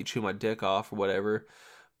I'll let you chew my dick off or whatever.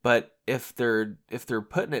 But if they're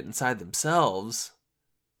putting it inside themselves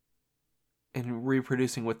and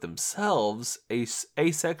reproducing with themselves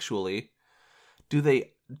asexually, do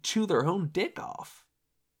they chew their own dick off?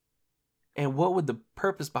 And what would the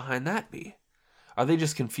purpose behind that be? Are they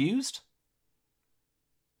just confused?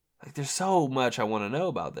 Like, there's so much I want to know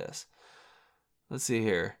about this. Let's see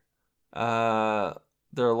here. Their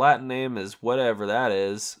Latin name is whatever that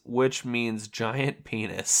is, which means giant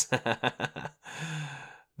penis. The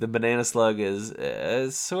banana slug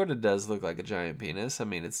it sort of does look like a giant penis. I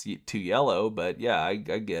mean, it's too yellow, but yeah, I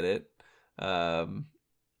get it.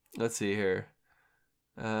 Let's see here.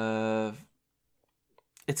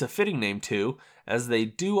 It's a fitting name, too, as they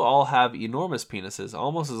do all have enormous penises,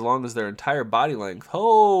 almost as long as their entire body length.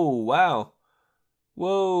 Oh, wow.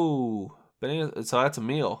 Whoa. So that's a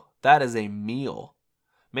meal. That is a meal.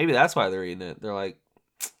 Maybe that's why they're eating it. They're like,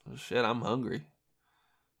 oh, shit, I'm hungry.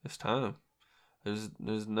 It's time. There's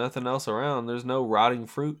nothing else around. There's no rotting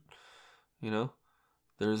fruit.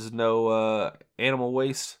 There's no animal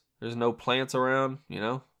waste. There's no plants around,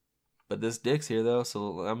 But this dick's here, though,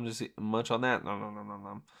 so I'm just munch on that.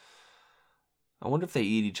 Nom. I wonder if they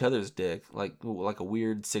eat each other's dick, like a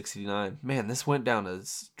weird 69. Man, this went down a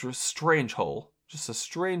strange hole. Just a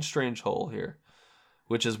strange hole here.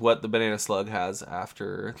 Which is what the banana slug has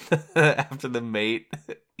after the mate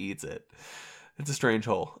eats it. It's a strange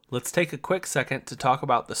hole. Let's take a quick second to talk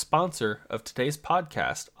about the sponsor of today's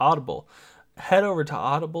podcast, Audible. Head over to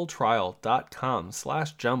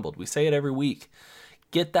audibletrial.com/jumbled. We say it every week.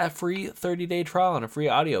 Get that free 30-day trial and a free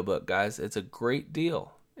audiobook, guys. It's a great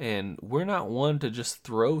deal. And we're not one to just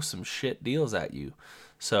throw some shit deals at you.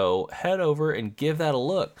 So head over and give that a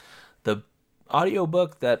look. The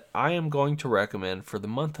audiobook that I am going to recommend for the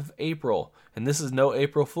month of April, and this is no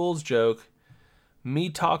April Fool's joke, Me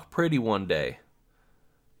Talk Pretty One Day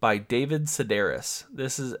by David Sedaris.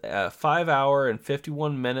 This is a 5-hour and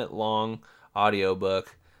 51-minute long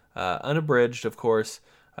audiobook, unabridged, of course.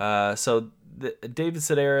 So David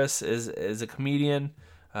Sedaris is a comedian.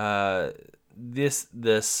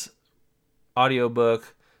 This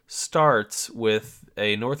audiobook starts with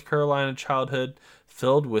a North Carolina childhood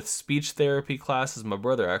filled with speech therapy classes. My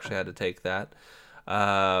brother actually had to take that.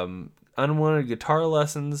 Unwanted guitar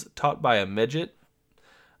lessons taught by a midget.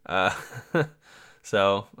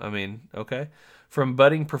 So, I mean, okay. From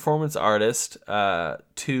budding performance artist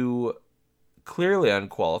to clearly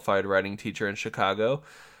unqualified writing teacher in Chicago,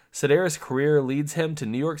 Sedaris' career leads him to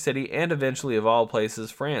New York City and eventually, of all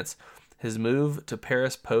places, France. His move to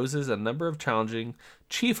Paris poses a number of challenges,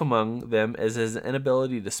 chief among them is his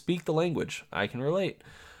inability to speak the language. I can relate.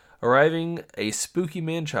 Arriving a spooky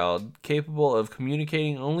man-child capable of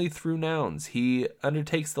communicating only through nouns, he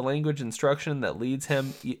undertakes the language instruction that leads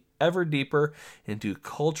him ever deeper into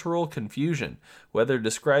cultural confusion, whether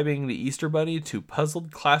describing the Easter Bunny to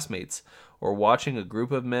puzzled classmates or watching a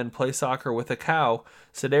group of men play soccer with a cow.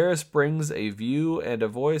 Sedaris brings a view and a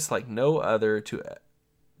voice like no other to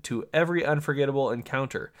every unforgettable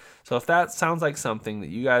encounter. So if that sounds like something that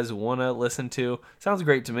you guys want to listen to, sounds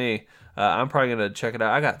great to me. I'm probably going to check it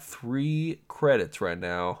out. I got 3 credits right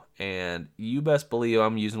now, and you best believe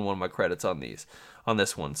I'm using one of my credits on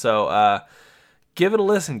this one. So give it a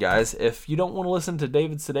listen, guys. If you don't want to listen to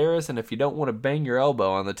David Sedaris, and if you don't want to bang your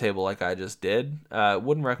elbow on the table like I just did,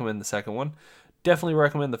 wouldn't recommend the second one. Definitely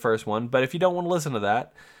recommend the first one. But if you don't want to listen to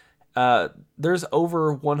that, there's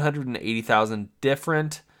over 180,000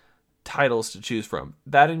 different titles to choose from.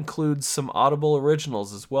 That includes some Audible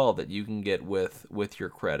originals as well that you can get with your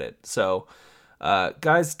credit. So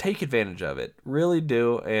guys, take advantage of it. Really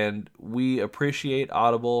do. And we appreciate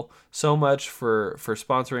Audible so much for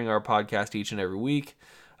sponsoring our podcast each and every week.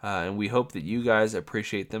 And we hope that you guys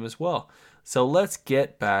appreciate them as well. So let's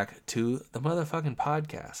get back to the motherfucking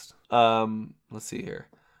podcast. Let's see here.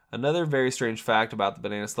 Another very strange fact about the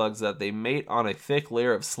banana slugs is that they mate on a thick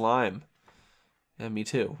layer of slime. Yeah, me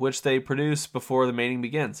too. Which they produce before the mating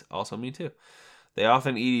begins. Also me too. They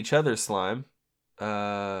often eat each other's slime.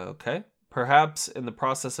 Okay. Perhaps in the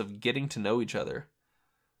process of getting to know each other.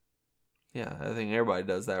 Yeah, I think everybody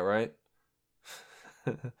does that, right?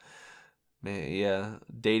 Man, yeah,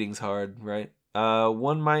 dating's hard, right?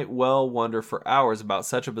 One might well wonder for hours about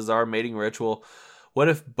such a bizarre mating ritual. What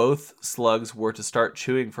if both slugs were to start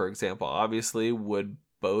chewing, for example? Obviously, would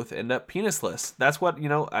both end up penisless? That's what,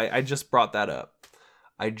 I just brought that up.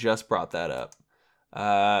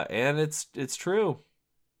 And it's true.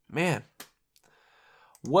 Man.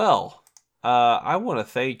 Well, I want to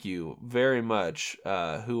thank you very much.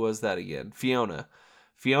 Who was that again? Fiona.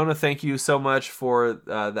 Fiona, thank you so much for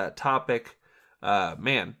that topic.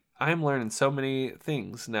 Man, I'm learning so many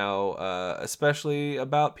things now, especially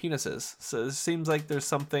about penises. So it seems like there's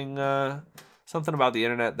something about the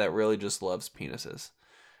internet that really just loves penises,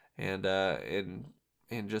 and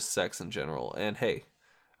just sex in general. And hey,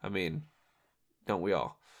 I mean, don't we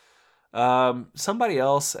all? Somebody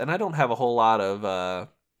else, and I don't have a whole lot of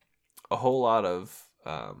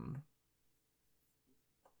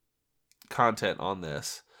content on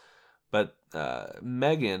this, but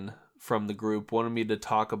Megan from the group wanted me to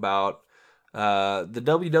talk about the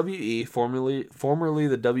WWE, formerly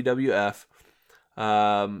the WWF,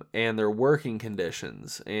 and their working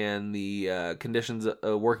conditions and the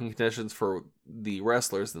working conditions for the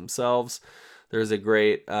wrestlers themselves. There's a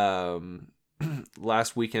great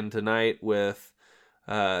Last Weekend Tonight with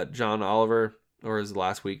John Oliver, or is it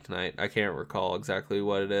Last Week Tonight? I can't recall exactly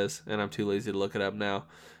what it is, and I'm too lazy to look it up now.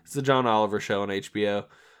 It's the John Oliver show on HBO,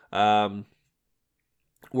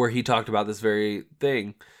 where he talked about this very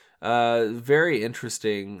thing. Very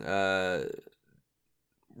interesting.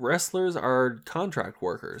 Wrestlers are contract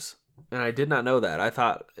workers, and I did not know that. I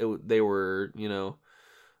thought they were,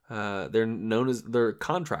 they're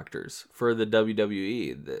contractors for the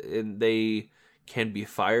WWE, and they can be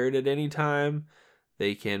fired at any time.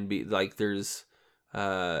 They can be there's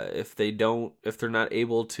if they're not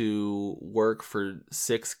able to work for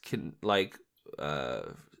I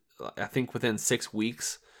think within 6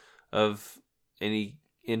 weeks of any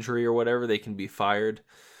injury or whatever, they can be fired.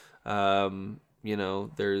 If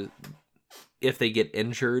they get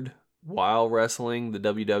injured while wrestling, the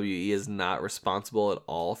WWE is not responsible at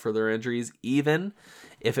all for their injuries, even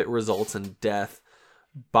if it results in death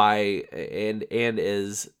and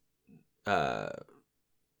is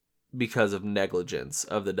because of negligence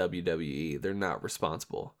of the WWE. They're not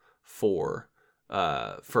responsible for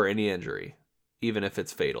any injury, even if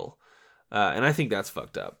it's fatal. And I think that's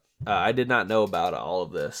fucked up. I did not know about all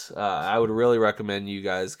of this. I would really recommend you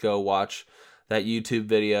guys go watch that YouTube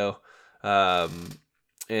video.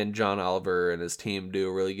 And John Oliver and his team do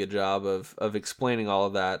a really good job of explaining all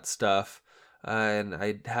of that stuff. And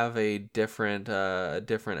I have a different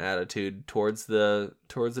attitude towards the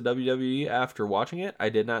WWE after watching it. I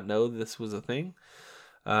did not know this was a thing.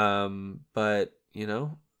 But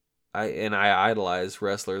I idolized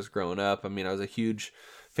wrestlers growing up. I mean, I was a huge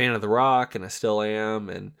fan of The Rock, and I still am,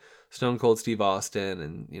 and Stone Cold Steve Austin,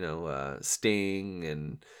 and Sting,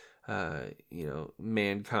 and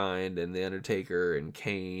Mankind, and The Undertaker, and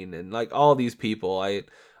Kane, and all these people.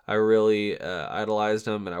 I really idolized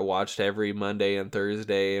them, and I watched every Monday and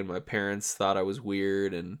Thursday, and my parents thought I was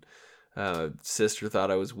weird, and sister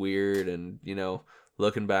thought I was weird, and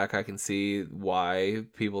looking back, I can see why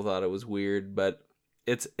people thought it was weird, but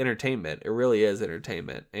it's entertainment. It really is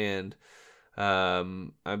entertainment, and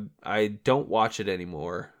I don't watch it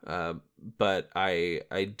anymore, but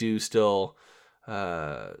I do still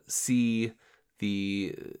see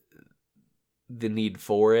the need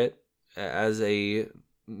for it as a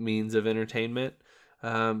means of entertainment,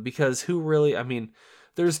 because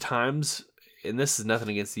there's times, and this is nothing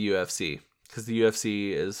against the UFC, because the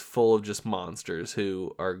UFC is full of just monsters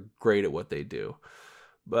who are great at what they do,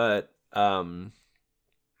 but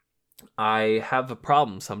I have a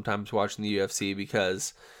problem sometimes watching the UFC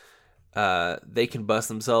because they can bust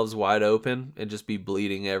themselves wide open and just be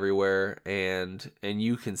bleeding everywhere, and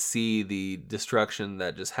you can see the destruction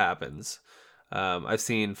that just happens. I've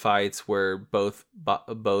seen fights where both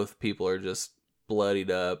people are just bloodied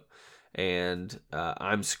up, and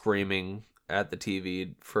I'm screaming at the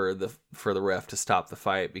TV for the ref to stop the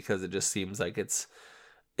fight, because it just seems like it's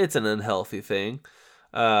an unhealthy thing.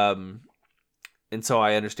 And so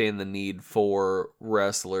I understand the need for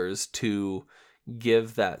wrestlers to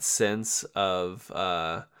give that sense of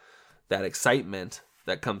that excitement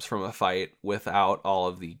that comes from a fight without all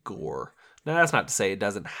of the gore. Now that's not to say it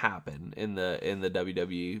doesn't happen in the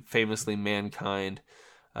WWE. Famously, Mankind,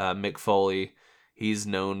 Mick Foley, he's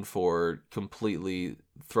known for completely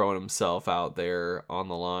throwing himself out there on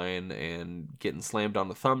the line and getting slammed on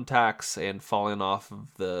the thumbtacks and falling off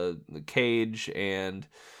of the cage and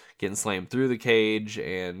getting slammed through the cage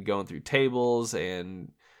and going through tables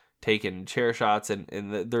and taking chair shots. And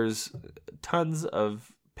there's tons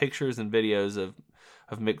of pictures and videos of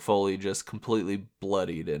Mick Foley just completely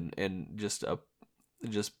bloodied and just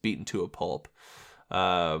beaten to a pulp.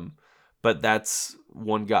 But that's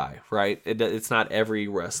one guy, right? It's not every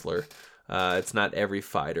wrestler. It's not every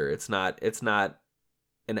fighter. It's not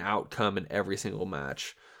an outcome in every single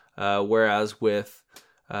match. Whereas with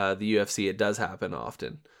the UFC, it does happen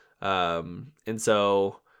often. And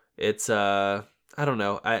so it's I don't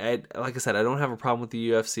know. I like I said, I don't have a problem with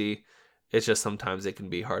the UFC. It's just sometimes it can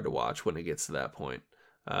be hard to watch when it gets to that point.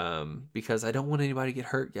 Because I don't want anybody to get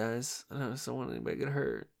hurt, guys. I just don't want anybody to get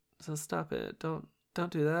hurt. So stop it. Don't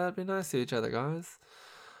do that. Be nice to each other, guys.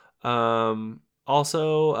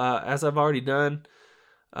 Also, as I've already done,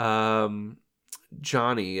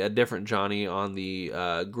 Johnny, a different Johnny on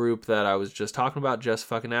the group that I was just talking about, Just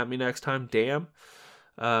Fucking At Me Next Time, damn,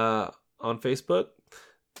 on Facebook,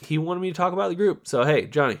 he wanted me to talk about the group. So, hey,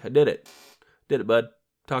 Johnny, I did it. Did it, bud.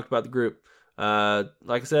 Talked about the group.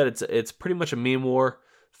 Like I said, it's pretty much a meme war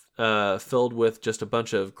filled with just a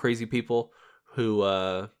bunch of crazy people who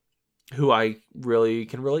I really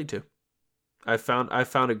can relate to. I found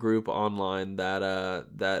a group online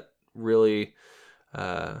that really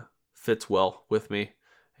fits well with me,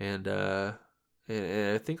 and I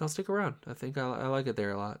think I'll stick around. I think I like it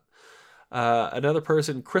there a lot. Another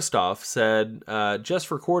person, Christoph, said,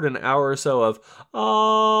 just record an hour or so of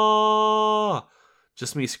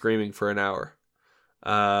just me screaming for an hour.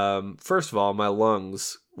 First of all, my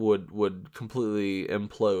lungs would completely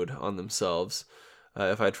implode on themselves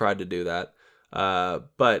if I tried to do that.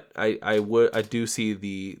 But I do see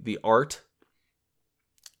the art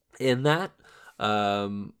in that.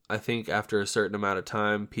 I think after a certain amount of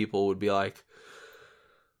time, people would be like,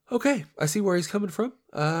 okay, I see where he's coming from.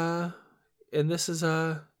 And this is,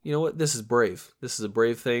 you know what? This is brave. This is a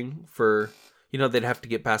brave thing for, they'd have to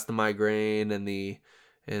get past the migraine and the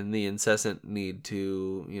incessant need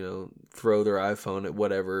to, throw their iPhone at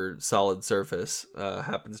whatever solid surface,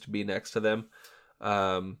 happens to be next to them.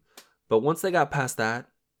 But once they got past that,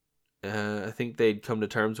 I think they'd come to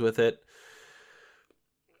terms with it,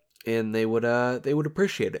 and they would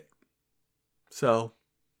appreciate it. So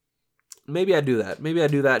maybe I do that. Maybe I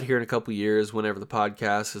do that here in a couple years, whenever the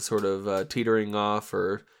podcast is sort of teetering off,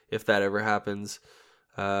 or if that ever happens,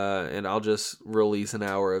 and I'll just release an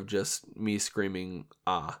hour of just me screaming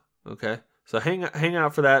Okay, so hang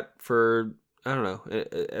out for that for, I don't know,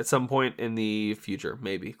 at some point in the future,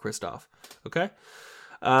 maybe, Christoph. Okay.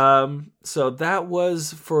 So that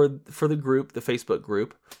was for the group, the Facebook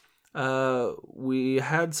group. We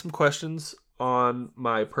had some questions on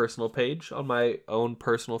my personal page, on my own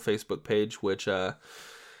personal Facebook page, which,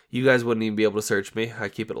 you guys wouldn't even be able to search me. I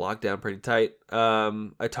keep it locked down pretty tight.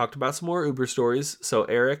 I talked about some more Uber stories. So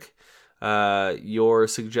Eric, your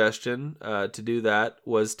suggestion, to do that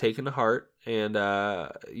was taken to heart. And,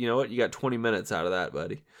 you know what? You got 20 minutes out of that,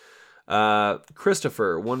 buddy.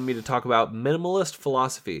 Christopher wanted me to talk about minimalist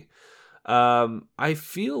philosophy. I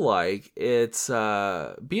feel like it's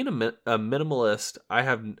being a minimalist. I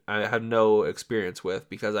have no experience with,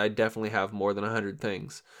 because I definitely have more than 100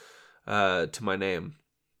 things to my name.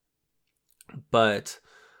 But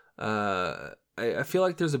I feel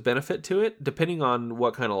like there's a benefit to it, depending on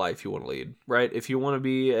what kind of life you want to lead. Right? If you want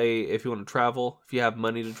to travel, if you have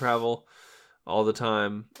money to travel all the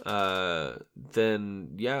time,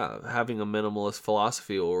 then yeah, having a minimalist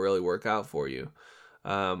philosophy will really work out for you.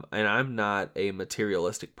 And I'm not a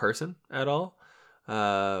materialistic person at all.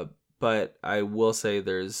 But I will say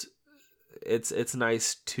it's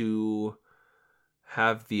nice to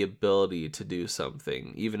have the ability to do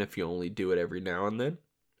something, even if you only do it every now and then.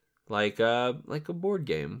 Like a board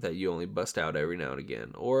game that you only bust out every now and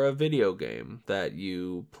again, or a video game that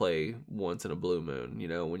you play once in a blue moon,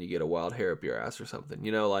 when you get a wild hair up your ass or something,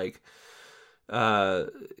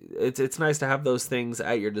 it's nice to have those things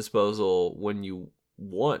at your disposal when you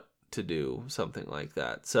want to do something like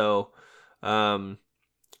that. So, I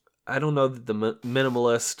don't know that the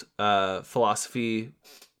minimalist philosophy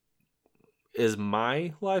is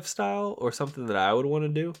my lifestyle or something that I would want to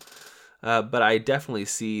do. But I definitely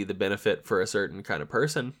see the benefit for a certain kind of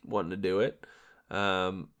person wanting to do it.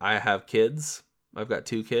 I have kids. I've got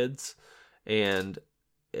 2 kids, and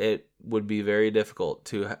it would be very difficult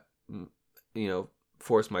to,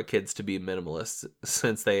 force my kids to be minimalists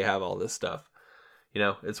since they have all this stuff.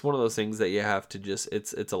 It's one of those things that you have to just,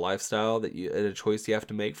 it's a lifestyle that a choice you have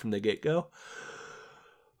to make from the get-go.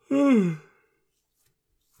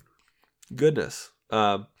 Goodness.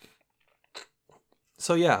 So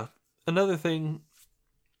yeah, another thing,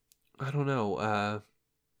 I don't know.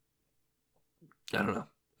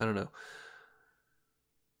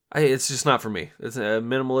 It's just not for me. It's a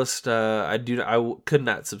minimalist. I could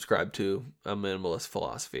not subscribe to a minimalist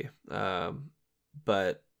philosophy.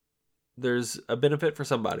 But there's a benefit for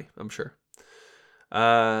somebody, I'm sure.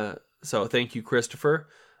 So thank you, Christopher.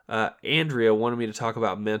 Andrea wanted me to talk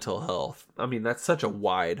about mental health. I mean, that's such a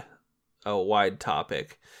wide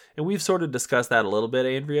topic, and we've sort of discussed that a little bit,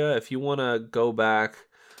 Andrea. If you want to go back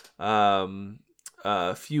a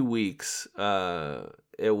few weeks,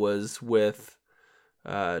 it was with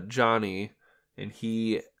Johnny, and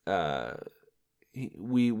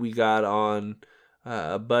we got on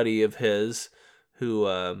a buddy of his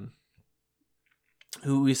who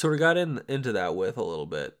we sort of got into that with a little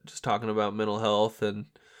bit, just talking about mental health. And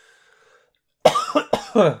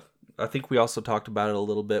I think we also talked about it a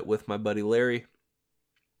little bit with my buddy Larry.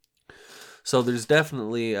 So there's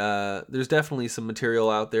definitely some material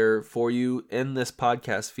out there for you in this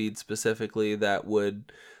podcast feed specifically that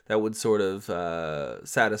would sort of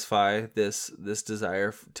satisfy this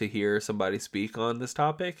desire to hear somebody speak on this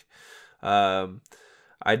topic. I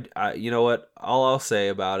you know what, all I'll say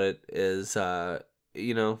about it is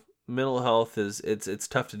mental health it's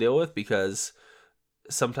tough to deal with because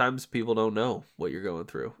sometimes people don't know what you're going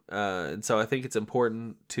through, and so I think it's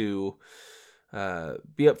important to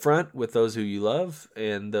be upfront with those who you love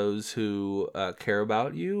and those who care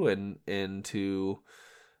about you, and to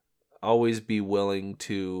always be willing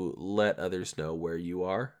to let others know where you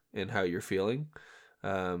are and how you're feeling,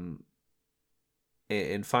 and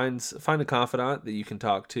find a confidant that you can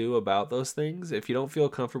talk to about those things. If you don't feel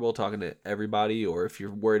comfortable talking to everybody, or if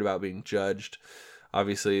you're worried about being judged,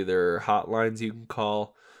 obviously there are hotlines you can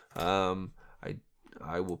call.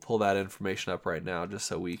 I will pull that information up right now just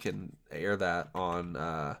so we can air that on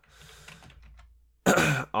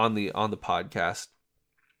on the podcast.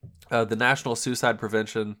 The National Suicide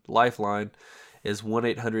Prevention Lifeline is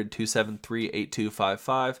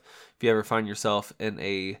 1-800-273-8255. If you ever find yourself in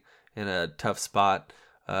a tough spot,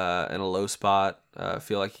 in a low spot,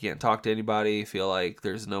 feel like you can't talk to anybody, feel like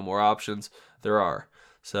there's no more options, there are.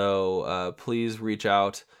 So please reach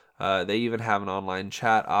out. They even have an online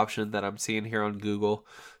chat option that I'm seeing here on Google.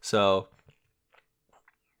 So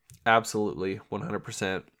absolutely,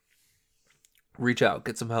 100%. Reach out,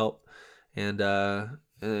 get some help, and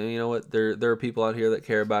you know what? There are people out here that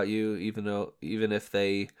care about you, even if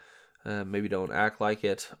they maybe don't act like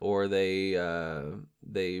it, or they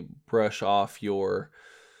brush off your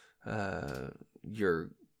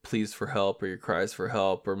pleas for help or your cries for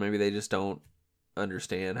help, or maybe they just don't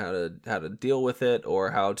understand how to deal with it,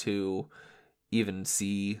 or how to even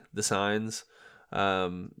see the signs.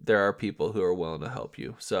 There are people who are willing to help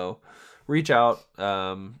you. So reach out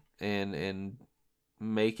and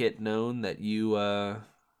make it known that you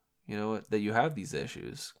that you have these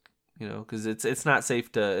issues. Because it's not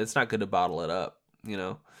good to bottle it up.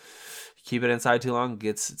 Keep it inside too long,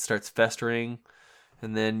 it starts festering,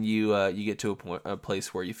 and then you get to a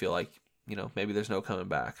place where you feel like maybe there's no coming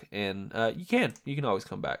back, and you can always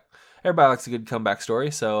come back. Everybody likes a good comeback story,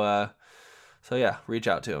 so yeah, reach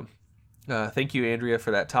out to him. Thank you, Andrea,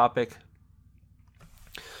 for that topic.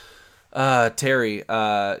 Terry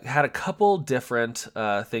had a couple different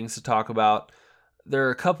things to talk about. There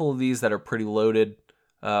are a couple of these that are pretty loaded,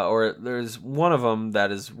 or there's one of them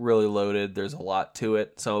that is really loaded. There's a lot to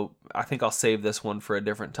it, so I think I'll save this one for a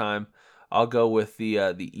different time. I'll go with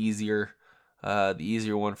the easier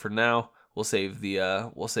one for now. We'll save the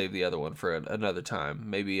other one for another time,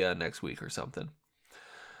 maybe next week or something.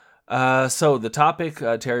 So the topic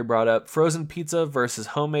Terry brought up: frozen pizza versus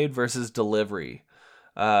homemade versus delivery.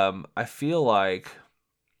 I feel like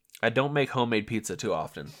I don't make homemade pizza too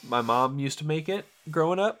often. My mom used to make it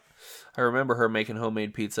growing up. I remember her making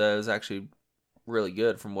homemade pizza. It was actually really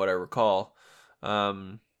good from what I recall.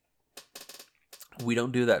 We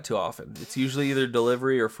don't do that too often. It's usually either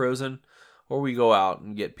delivery or frozen, or we go out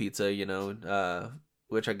and get pizza,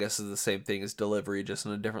 which I guess is the same thing as delivery, just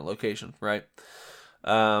in a different location, right?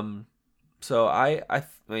 So I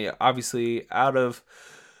obviously, out of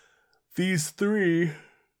these three,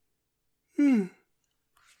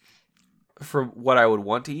 for what I would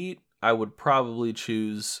want to eat, I would probably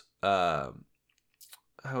choose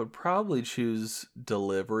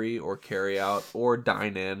delivery or carry out or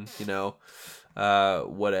dine in,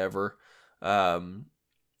 whatever.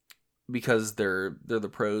 because they're the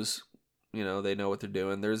pros. You know, they know what they're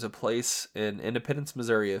doing. There's a place in Independence,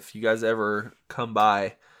 Missouri. If you guys ever come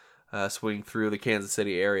by, swing through the Kansas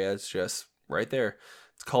City area, it's just right there.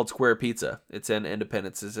 It's called Square Pizza. It's in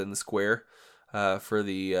Independence. It's in the square for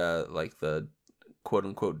the like the quote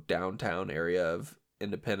unquote downtown area of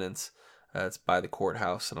Independence. It's by the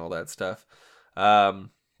courthouse and all that stuff.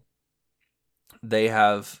 They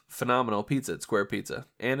have phenomenal pizza at Square Pizza,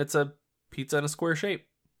 and it's a pizza in a square shape.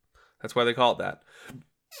 That's why they call it that.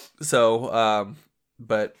 So,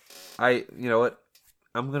 but you know what?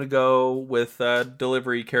 I'm going to go with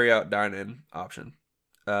delivery, carry out, dine in option.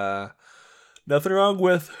 Nothing wrong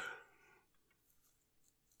with,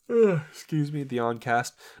 excuse me, the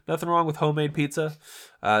on-cast. Nothing wrong with homemade pizza.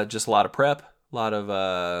 Just a lot of prep, a lot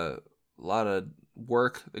of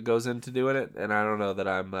work that goes into doing it. And I don't know that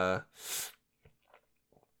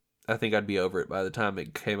I think I'd be over it by the time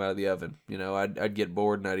it came out of the oven. You know, I'd get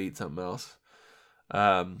bored and I'd eat something else.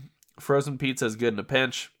 Frozen pizza is good in a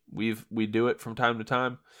pinch. We do it from time to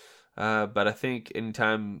time. But I think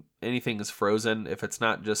anytime anything is frozen, if it's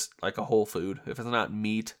not just like a whole food, if it's not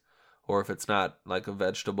meat, or if it's not like a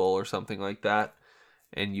vegetable or something like that,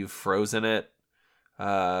 and you've frozen it,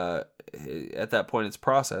 at that point it's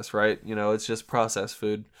processed, right? You know, it's just processed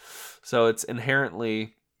food. So it's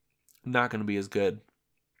inherently not going to be as good.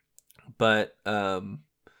 But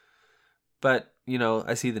you know,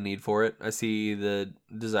 I see the need for it. I see the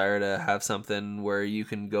desire to have something where you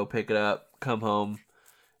can go pick it up, come home,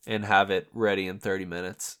 and have it ready in 30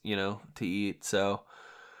 minutes, you know, to eat. So,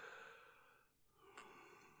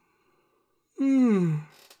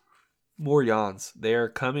 more yawns. They are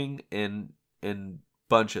coming in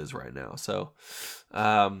bunches right now. So,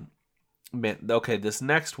 man, okay, this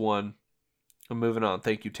next one, I'm moving on.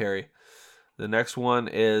 Thank you, Terry. The next one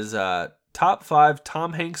is top 5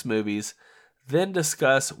 Tom Hanks movies, then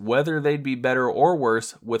discuss whether they'd be better or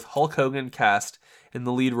worse with Hulk Hogan cast in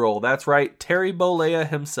the lead role. That's right, Terry Bollea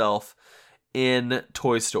himself in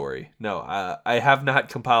Toy Story. No, I have not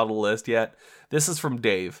compiled a list yet. This is from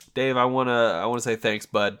Dave. Dave, I wanna say thanks,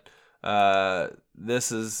 bud.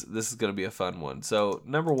 This is gonna be a fun one. So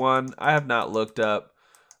number 1, I have not looked up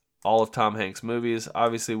all of Tom Hanks' movies.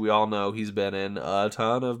 Obviously, we all know he's been in a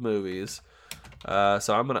ton of movies. So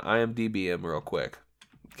I'm gonna IMDb him real quick.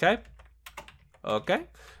 Okay.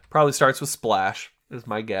 Probably starts with Splash, is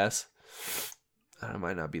my guess. That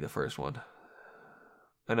might not be the first one.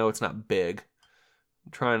 I know it's not big.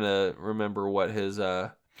 I'm trying to remember what his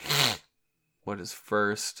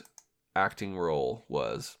first acting role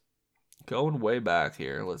was. Going way back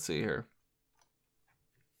here. Let's see here.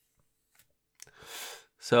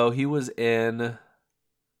 So he was in.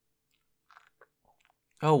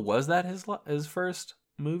 Oh, was that his first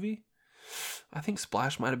movie? I think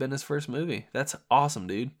Splash might have been his first movie. That's awesome,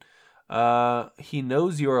 dude. He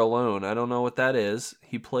Knows You're Alone. I don't know what that is.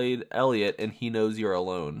 He played Elliot in He Knows You're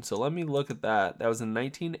Alone. So let me look at that. That was in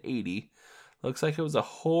 1980. Looks like it was a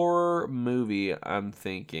horror movie, I'm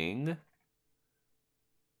thinking.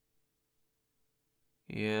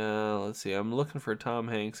 Yeah, let's see. I'm looking for Tom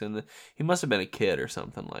Hanks he must have been a kid or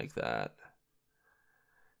something like that.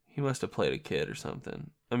 He must have played a kid or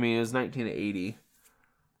something. I mean, it was 1980.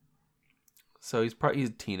 So he's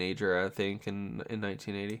a teenager, I think, in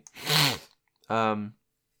 1980.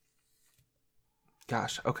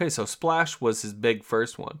 Gosh. Okay, so Splash was his big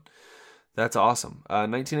first one. That's awesome.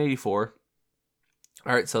 1984.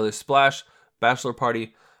 All right, so there's Splash, Bachelor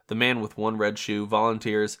Party, The Man with One Red Shoe,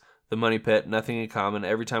 Volunteers, The Money Pit, Nothing in Common,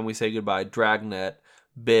 Every Time We Say Goodbye, Dragnet,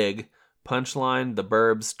 Big, Punchline, The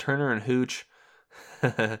Burbs, Turner and Hooch,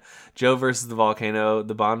 Joe versus the Volcano,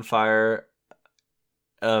 The Bonfire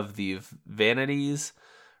of the Vanities,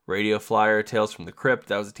 Radio Flyer, Tales from the Crypt,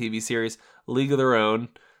 that was a TV series, League of Their Own,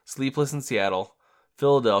 Sleepless in Seattle,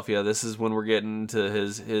 Philadelphia, this is when we're getting to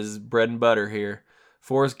his bread and butter here,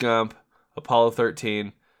 Forrest Gump, Apollo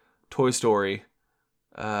 13, Toy Story,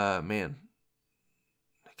 man,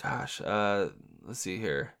 gosh, let's see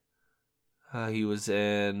here, he was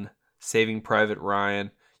in Saving Private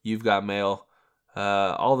Ryan, You've Got Mail,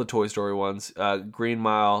 all the Toy Story ones, Green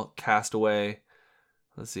Mile, Castaway,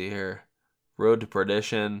 let's see here, Road to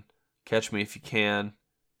Perdition, Catch Me If You Can,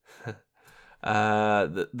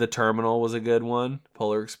 the Terminal was a good one,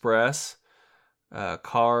 Polar Express,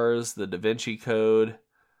 Cars, The Da Vinci Code,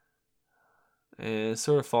 and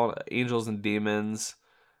sort of fallen, Angels and Demons,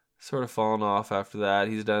 sort of fallen off after that.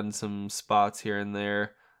 He's done some spots here and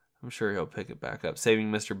there. I'm sure he'll pick it back up.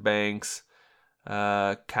 Saving Mr. Banks,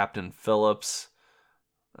 Captain Phillips.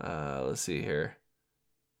 Let's see here.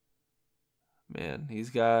 Man, he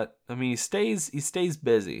stays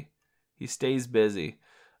busy. He stays busy.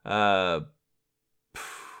 Uh,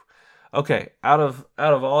 okay, out of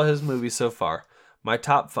all his movies so far, my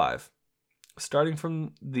top 5, starting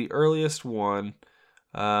from the earliest one,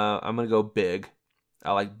 I'm gonna go Big.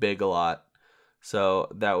 I like Big a lot, so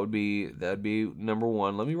that'd be number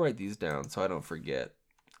 1. Let me write these down so I don't forget,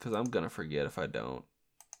 because I'm gonna forget if I don't.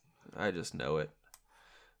 I just know it.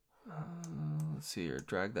 Let's see here.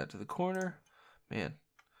 Drag that to the corner. Man.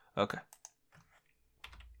 Okay.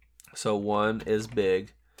 So 1 is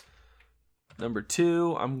Big. Number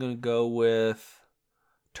 2, I'm going to go with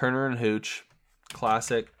Turner and Hooch.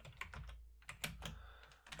 Classic.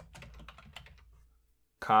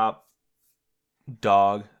 Cop.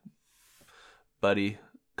 Dog. Buddy.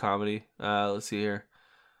 Comedy. Let's see here.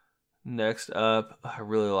 Next up, I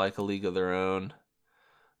really like A League of Their Own.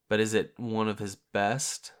 But is it one of his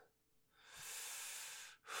best?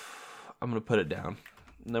 I'm going to put it down.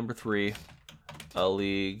 Number 3, A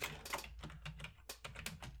League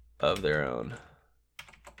of Their Own.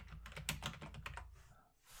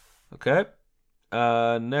 Okay.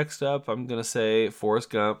 Next up, I'm going to say Forrest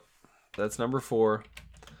Gump. That's number 4.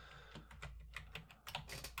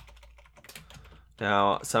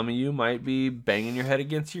 Now, some of you might be banging your head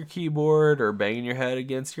against your keyboard or banging your head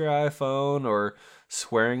against your iPhone or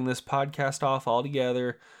swearing this podcast off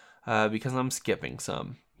altogether because I'm skipping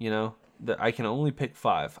some. You know, that I can only pick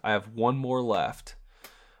 5. I have 1 more left.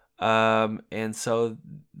 And so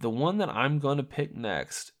the one that I'm going to pick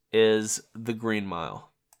next is The Green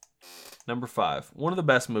Mile. Number 5. One of the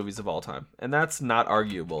best movies of all time. And that's not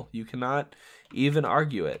arguable. You cannot even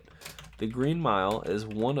argue it. The Green Mile is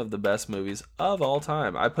one of the best movies of all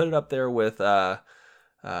time. I put it up there with, The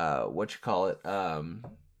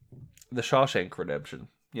Shawshank Redemption.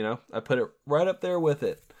 You know, I put it right up there with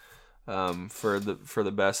it for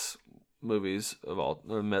the best movies of all,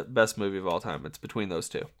 or best movie of all time. It's between those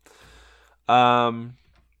two. Gosh.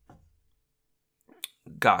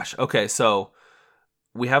 Okay, so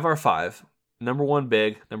we have our 5. Number 1,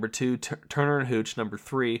 Big. Number 2, Turner and Hooch. Number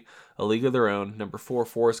 3, A League of Their Own. Number 4,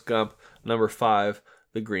 Forrest Gump. Number 5,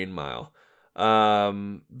 The Green Mile.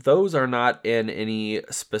 Those are not in any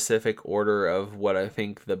specific order of what I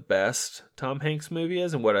think the best Tom Hanks movie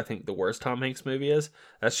is and what I think the worst Tom Hanks movie is.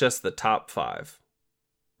 That's just the top 5,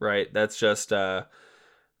 right? That's just a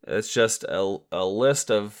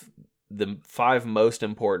list of the 5 most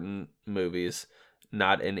important movies,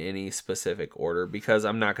 not in any specific order, because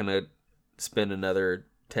I'm not going to spend another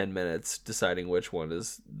 10 minutes deciding which one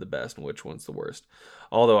is the best and which one's the worst.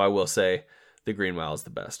 Although I will say The Green Mile is the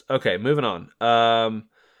best. Okay, moving on.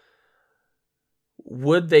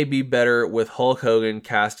 Would they be better with Hulk Hogan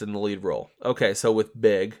cast in the lead role? Okay, so with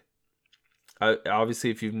Big, obviously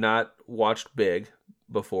if you've not watched Big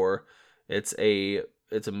before, it's a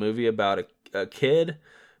movie about a kid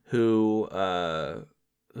who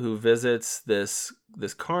visits this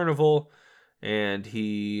carnival, and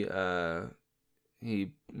he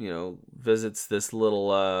visits this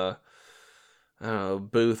little I don't know,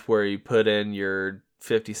 booth where you put in your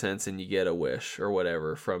 50 cents and you get a wish or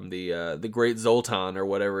whatever from the great Zoltan or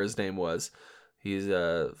whatever his name was. He's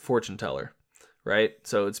a fortune teller, right?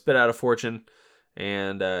 So it spit out a fortune,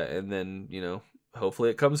 and then, you know, hopefully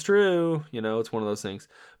it comes true. You know, it's one of those things.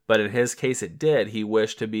 But in his case, it did. He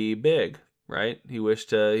wished to be big, right? He wished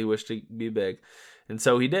to be big, and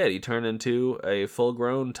so he did. He turned into a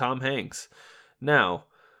full-grown Tom Hanks. Now,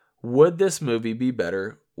 would this movie be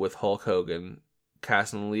better with Hulk Hogan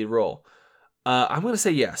cast in the lead role? I'm going to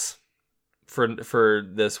say yes for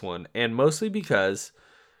this one, and mostly because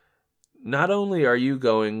not only are you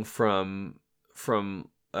going from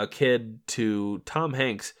a kid to Tom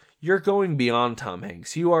Hanks, you're going beyond Tom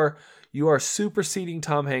Hanks. You are superseding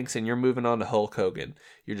Tom Hanks, and you're moving on to Hulk Hogan.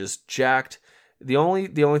 You're just jacked. The only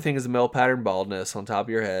thing is the male pattern baldness on top of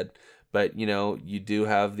your head. But, you know, you do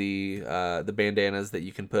have the bandanas that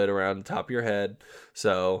you can put around the top of your head.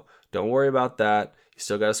 So don't worry about that. You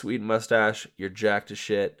still got a sweet mustache. You're jacked as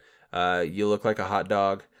shit. You look like a hot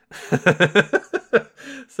dog.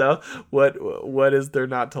 So what is there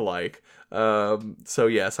not to like? So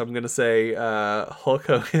yes, I'm going to say Hulk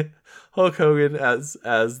Hogan as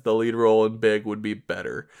the lead role in Big would be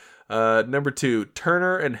better. Number 2,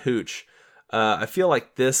 Turner and Hooch. I feel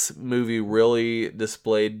like this movie really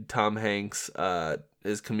displayed Tom Hanks'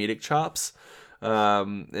 his comedic chops.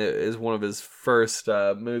 It is one of his first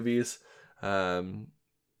movies. You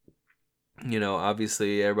know,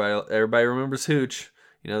 obviously everybody remembers Hooch.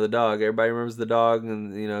 You know, the dog. Everybody remembers the dog,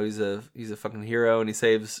 and you know he's a fucking hero, and he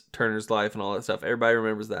saves Turner's life and all that stuff. Everybody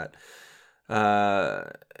remembers that.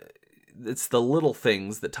 It's the little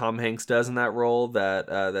things that Tom Hanks does in that role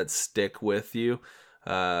that stick with you.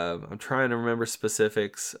 I'm trying to remember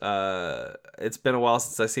specifics. It's been a while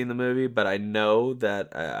since I've seen the movie, but I know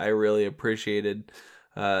that I really appreciated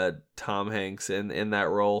Tom Hanks in that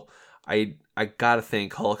role. I gotta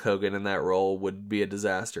think Hulk Hogan in that role would be a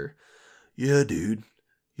disaster. Yeah, dude.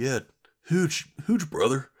 Yeah, hooch,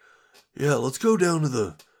 brother. Yeah, let's go down to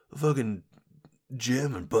the fucking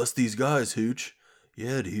gym and bust these guys, hooch.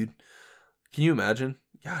 Yeah, dude. Can you imagine?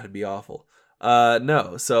 God, it'd be awful.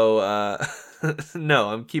 No. So, no,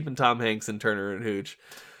 I'm keeping Tom Hanks and Turner and Hooch,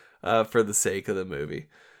 for the sake of the movie.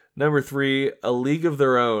 Number 3, A League of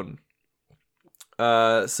Their Own.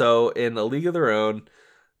 So in A League of Their Own,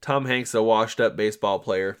 Tom Hanks is a washed-up baseball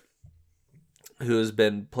player who has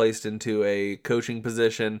been placed into a coaching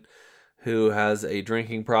position, who has a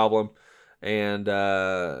drinking problem, and,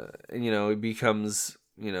 he becomes,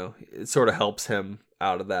 it sort of helps him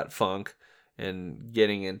out of that funk and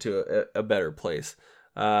getting into a better place.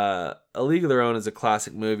 A League of Their Own is a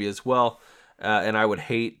classic movie as well, and I would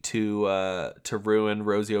hate to ruin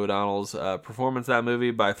Rosie O'Donnell's performance in that movie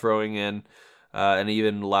by throwing in an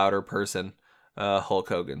even louder person, Hulk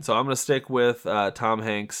Hogan. So I'm going to stick with Tom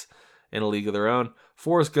Hanks in A League of Their Own.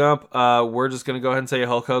 Forrest Gump, we're just going to go ahead and say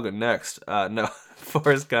Hulk Hogan next. No,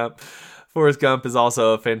 Forrest Gump. Forrest Gump is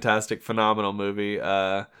also a fantastic, phenomenal movie.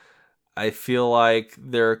 I feel like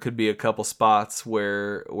there could be a couple spots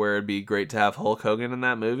where it'd be great to have Hulk Hogan in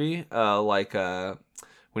that movie, like when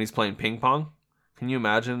he's playing ping pong. Can you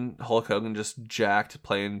imagine Hulk Hogan just jacked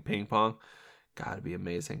playing ping pong? God, it'd be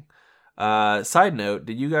amazing. Side note,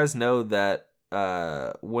 did you guys know that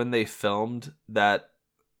when they filmed that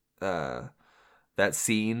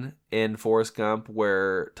scene in Forrest Gump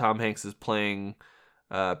where Tom Hanks is playing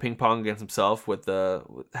ping pong against himself with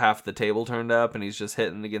half the table turned up and he's just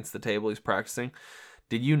hitting against the table, he's practicing?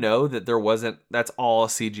 Did you know that that's all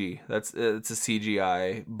CG? It's a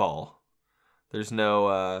CGI ball. There's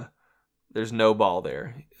no ball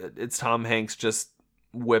there. It's Tom Hanks just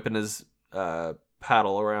whipping his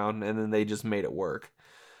paddle around, and then they just made it work.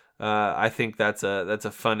 I think that's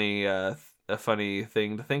a funny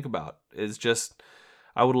thing to think about. Is just,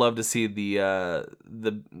 I would love to see the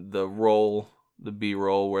roll, the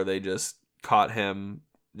B-roll where they just caught him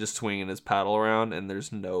just swinging his paddle around and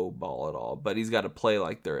there's no ball at all, but he's got to play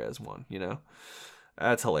like there is one.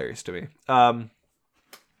 That's hilarious to me.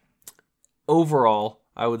 Overall,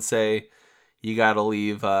 I would say you gotta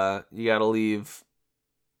leave. I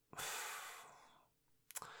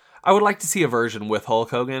would like to see a version with Hulk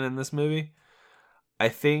Hogan in this movie. I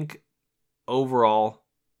think overall,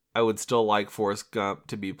 I would still like Forrest Gump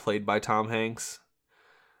to be played by Tom Hanks,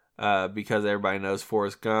 because everybody knows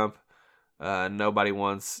Forrest Gump. Nobody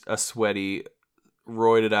wants a sweaty,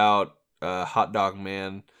 roided out hot dog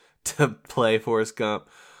man to play Forrest Gump.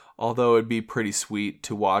 Although it'd be pretty sweet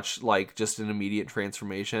to watch, like, just an immediate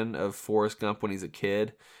transformation of Forrest Gump when he's a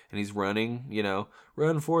kid and he's running,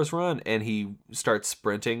 run, Forrest, run, and he starts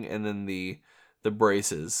sprinting, and then the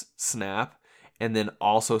braces snap, and then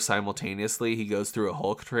also simultaneously he goes through a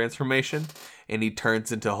Hulk transformation and he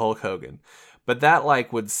turns into Hulk Hogan. But that,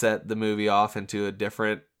 like, would set the movie off into a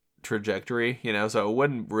different trajectory, so it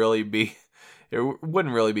wouldn't really be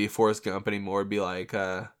Forrest Gump anymore. It'd be like,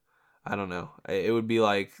 I don't know, it would be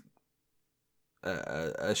like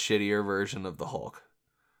a shittier version of the Hulk,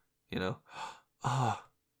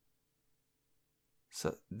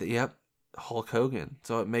 So, yep, Hulk Hogan.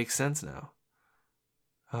 So it makes sense now.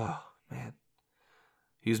 Oh, man.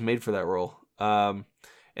 He was made for that role. And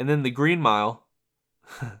then the Green Mile.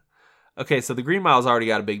 Okay, so the Green Mile's already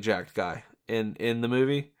got a big jacked guy in the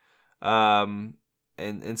movie. And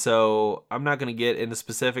so I'm not going to get into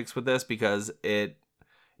specifics with this because it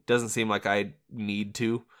doesn't seem like I need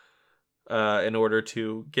to in order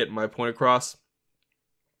to get my point across.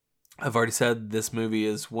 I've already said this movie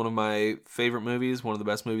is one of my favorite movies, one of the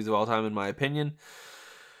best movies of all time in my opinion.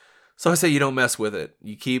 So I say you don't mess with it.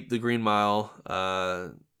 You keep the Green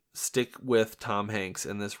Mile, stick with Tom Hanks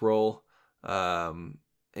in this role, and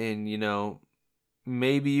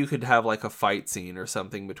maybe you could have like a fight scene or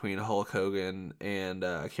something between Hulk Hogan and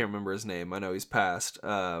I can't remember his name. I know he's passed,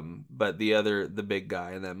 but the big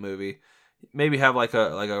guy in that movie. Maybe have like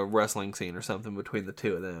a wrestling scene or something between the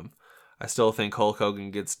two of them. I still think Hulk Hogan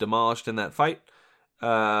gets demolished in that fight,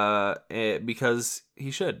 because he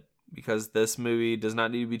should. Because this movie does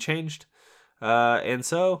not need to be changed, and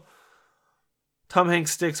so Tom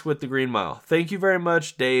Hanks sticks with the Green Mile. Thank you very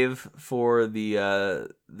much, Dave, for the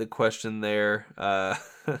question there. Boy,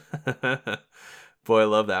 I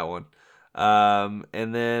love that one.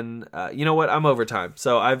 And then, you know what? I'm over time.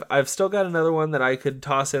 So I've still got another one that I could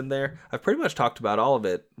toss in there. I've pretty much talked about all of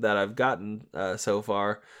it that I've gotten, so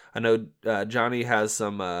far. I know, Johnny has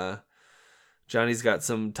some, Johnny's got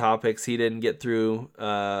some topics he didn't get through,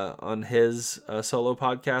 on his, solo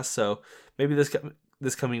podcast. So maybe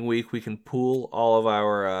this coming week we can pool all of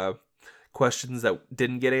our, questions that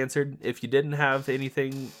didn't get answered. If you didn't have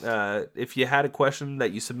anything, if you had a question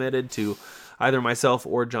that you submitted to either myself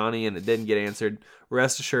or Johnny and it didn't get answered,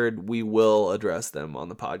 rest assured we will address them on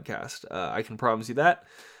the podcast. I can promise you that.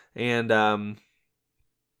 And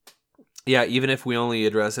yeah, even if we only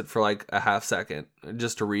address it for like a half second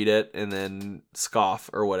just to read it and then scoff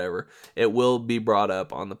or whatever, it will be brought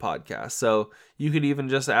up on the podcast. So you could even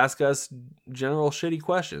just ask us general shitty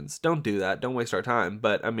questions. Don't do that. Don't waste our time.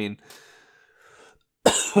 But I mean,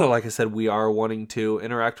 like I said, we are wanting to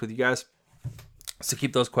interact with you guys. So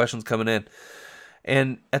keep those questions coming in.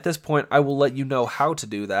 And at this point, I will let you know how to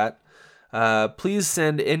do that. Please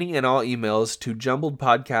send any and all emails to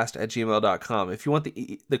jumbledpodcast@gmail.com. If you want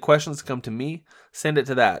the questions to come to me, send it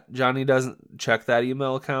to that. Johnny doesn't check that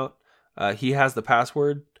email account. He has the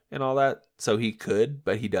password and all that, so he could,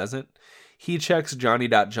 but he doesn't. He checks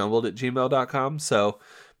johnny.jumbled@gmail.com, so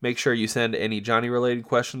make sure you send any Johnny-related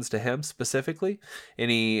questions to him specifically.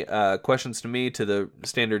 Any questions to me to the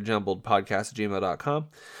standard jumbledpodcast@gmail.com.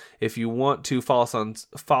 If you want to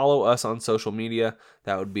follow us on social media,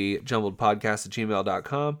 that would be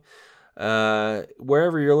jumbledpodcast@gmail.com.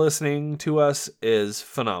 Wherever you're listening to us is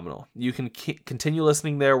phenomenal. You can continue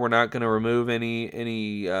listening there. We're not going to remove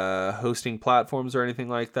any hosting platforms or anything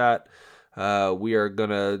like that. We are going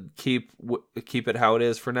to keep it how it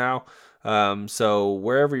is for now. So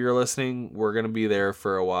wherever you're listening, we're going to be there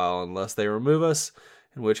for a while unless they remove us,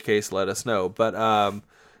 in which case let us know. But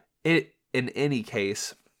in any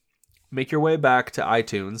case, make your way back to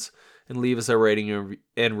iTunes and leave us a rating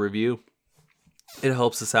and review. It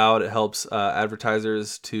helps us out. It helps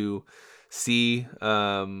advertisers to see us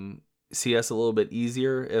a little bit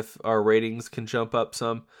easier if our ratings can jump up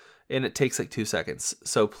some. And it takes like 2 seconds.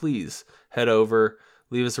 So please head over,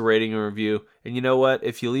 leave us a rating and review. And you know what?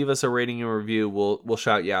 If you leave us a rating and review, we'll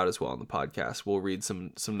shout you out as well on the podcast. We'll read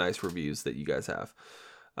some nice reviews that you guys have.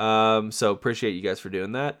 So appreciate you guys for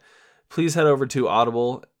doing that. Please head over to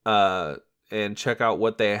Audible and check out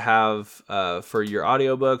what they have for your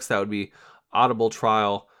audiobooks. That would be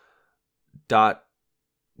audibletrial.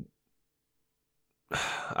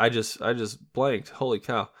 I just blanked. Holy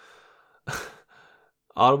cow.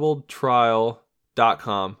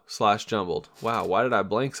 audibletrial.com/jumbled. Wow, why did I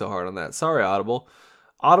blank so hard on that? Sorry, Audible.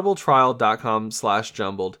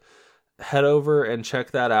 audibletrial.com/jumbled. Head over and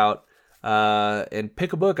check that out and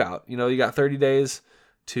pick a book out. You know, you got 30 days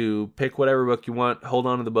to pick whatever book you want. Hold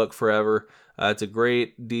on to the book forever. It's a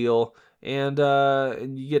great deal, and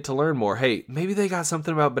you get to learn more. Hey, maybe they got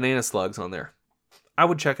something about banana slugs on there. I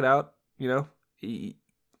would check it out. You know,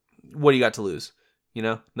 what do you got to lose? You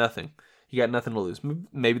know, nothing. You got nothing to lose.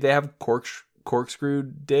 Maybe they have Corkscrew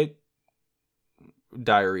Dick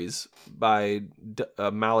Diaries by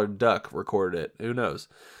Mallard Duck recorded it. Who knows?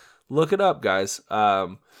 Look it up, guys.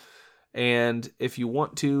 And if you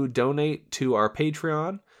want to donate to our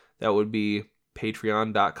Patreon, that would be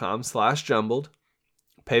patreon.com/jumbled.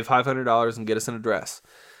 Pay $500 and get us an address.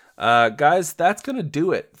 Guys, that's going to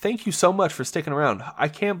do it. Thank you so much for sticking around. I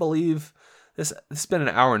can't believe this has been an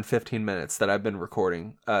hour and 15 minutes that I've been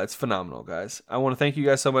recording. It's phenomenal, guys. I want to thank you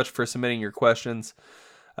guys so much for submitting your questions.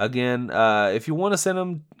 Again, if you want to send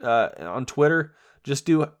them on Twitter, just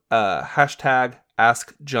do hashtag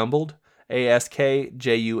AskJumbled,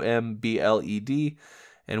 AskJumbled,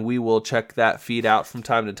 and we will check that feed out from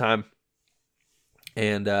time to time.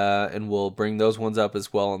 And we'll bring those ones up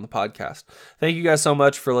as well on the podcast. Thank you guys so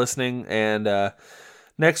much for listening. And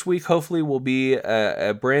next week, hopefully, will be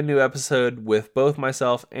a brand new episode with both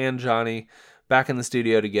myself and Johnny back in the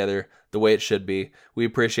studio together the way it should be. We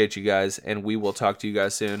appreciate you guys, and we will talk to you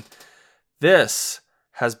guys soon. This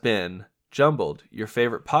has been Jumbled, your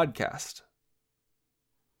favorite podcast.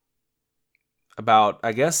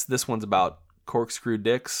 I guess this one's about corkscrew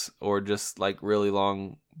dicks or just like really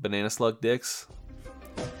long banana slug dicks.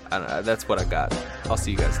 I don't know. That's what I got. I'll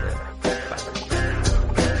see you guys later.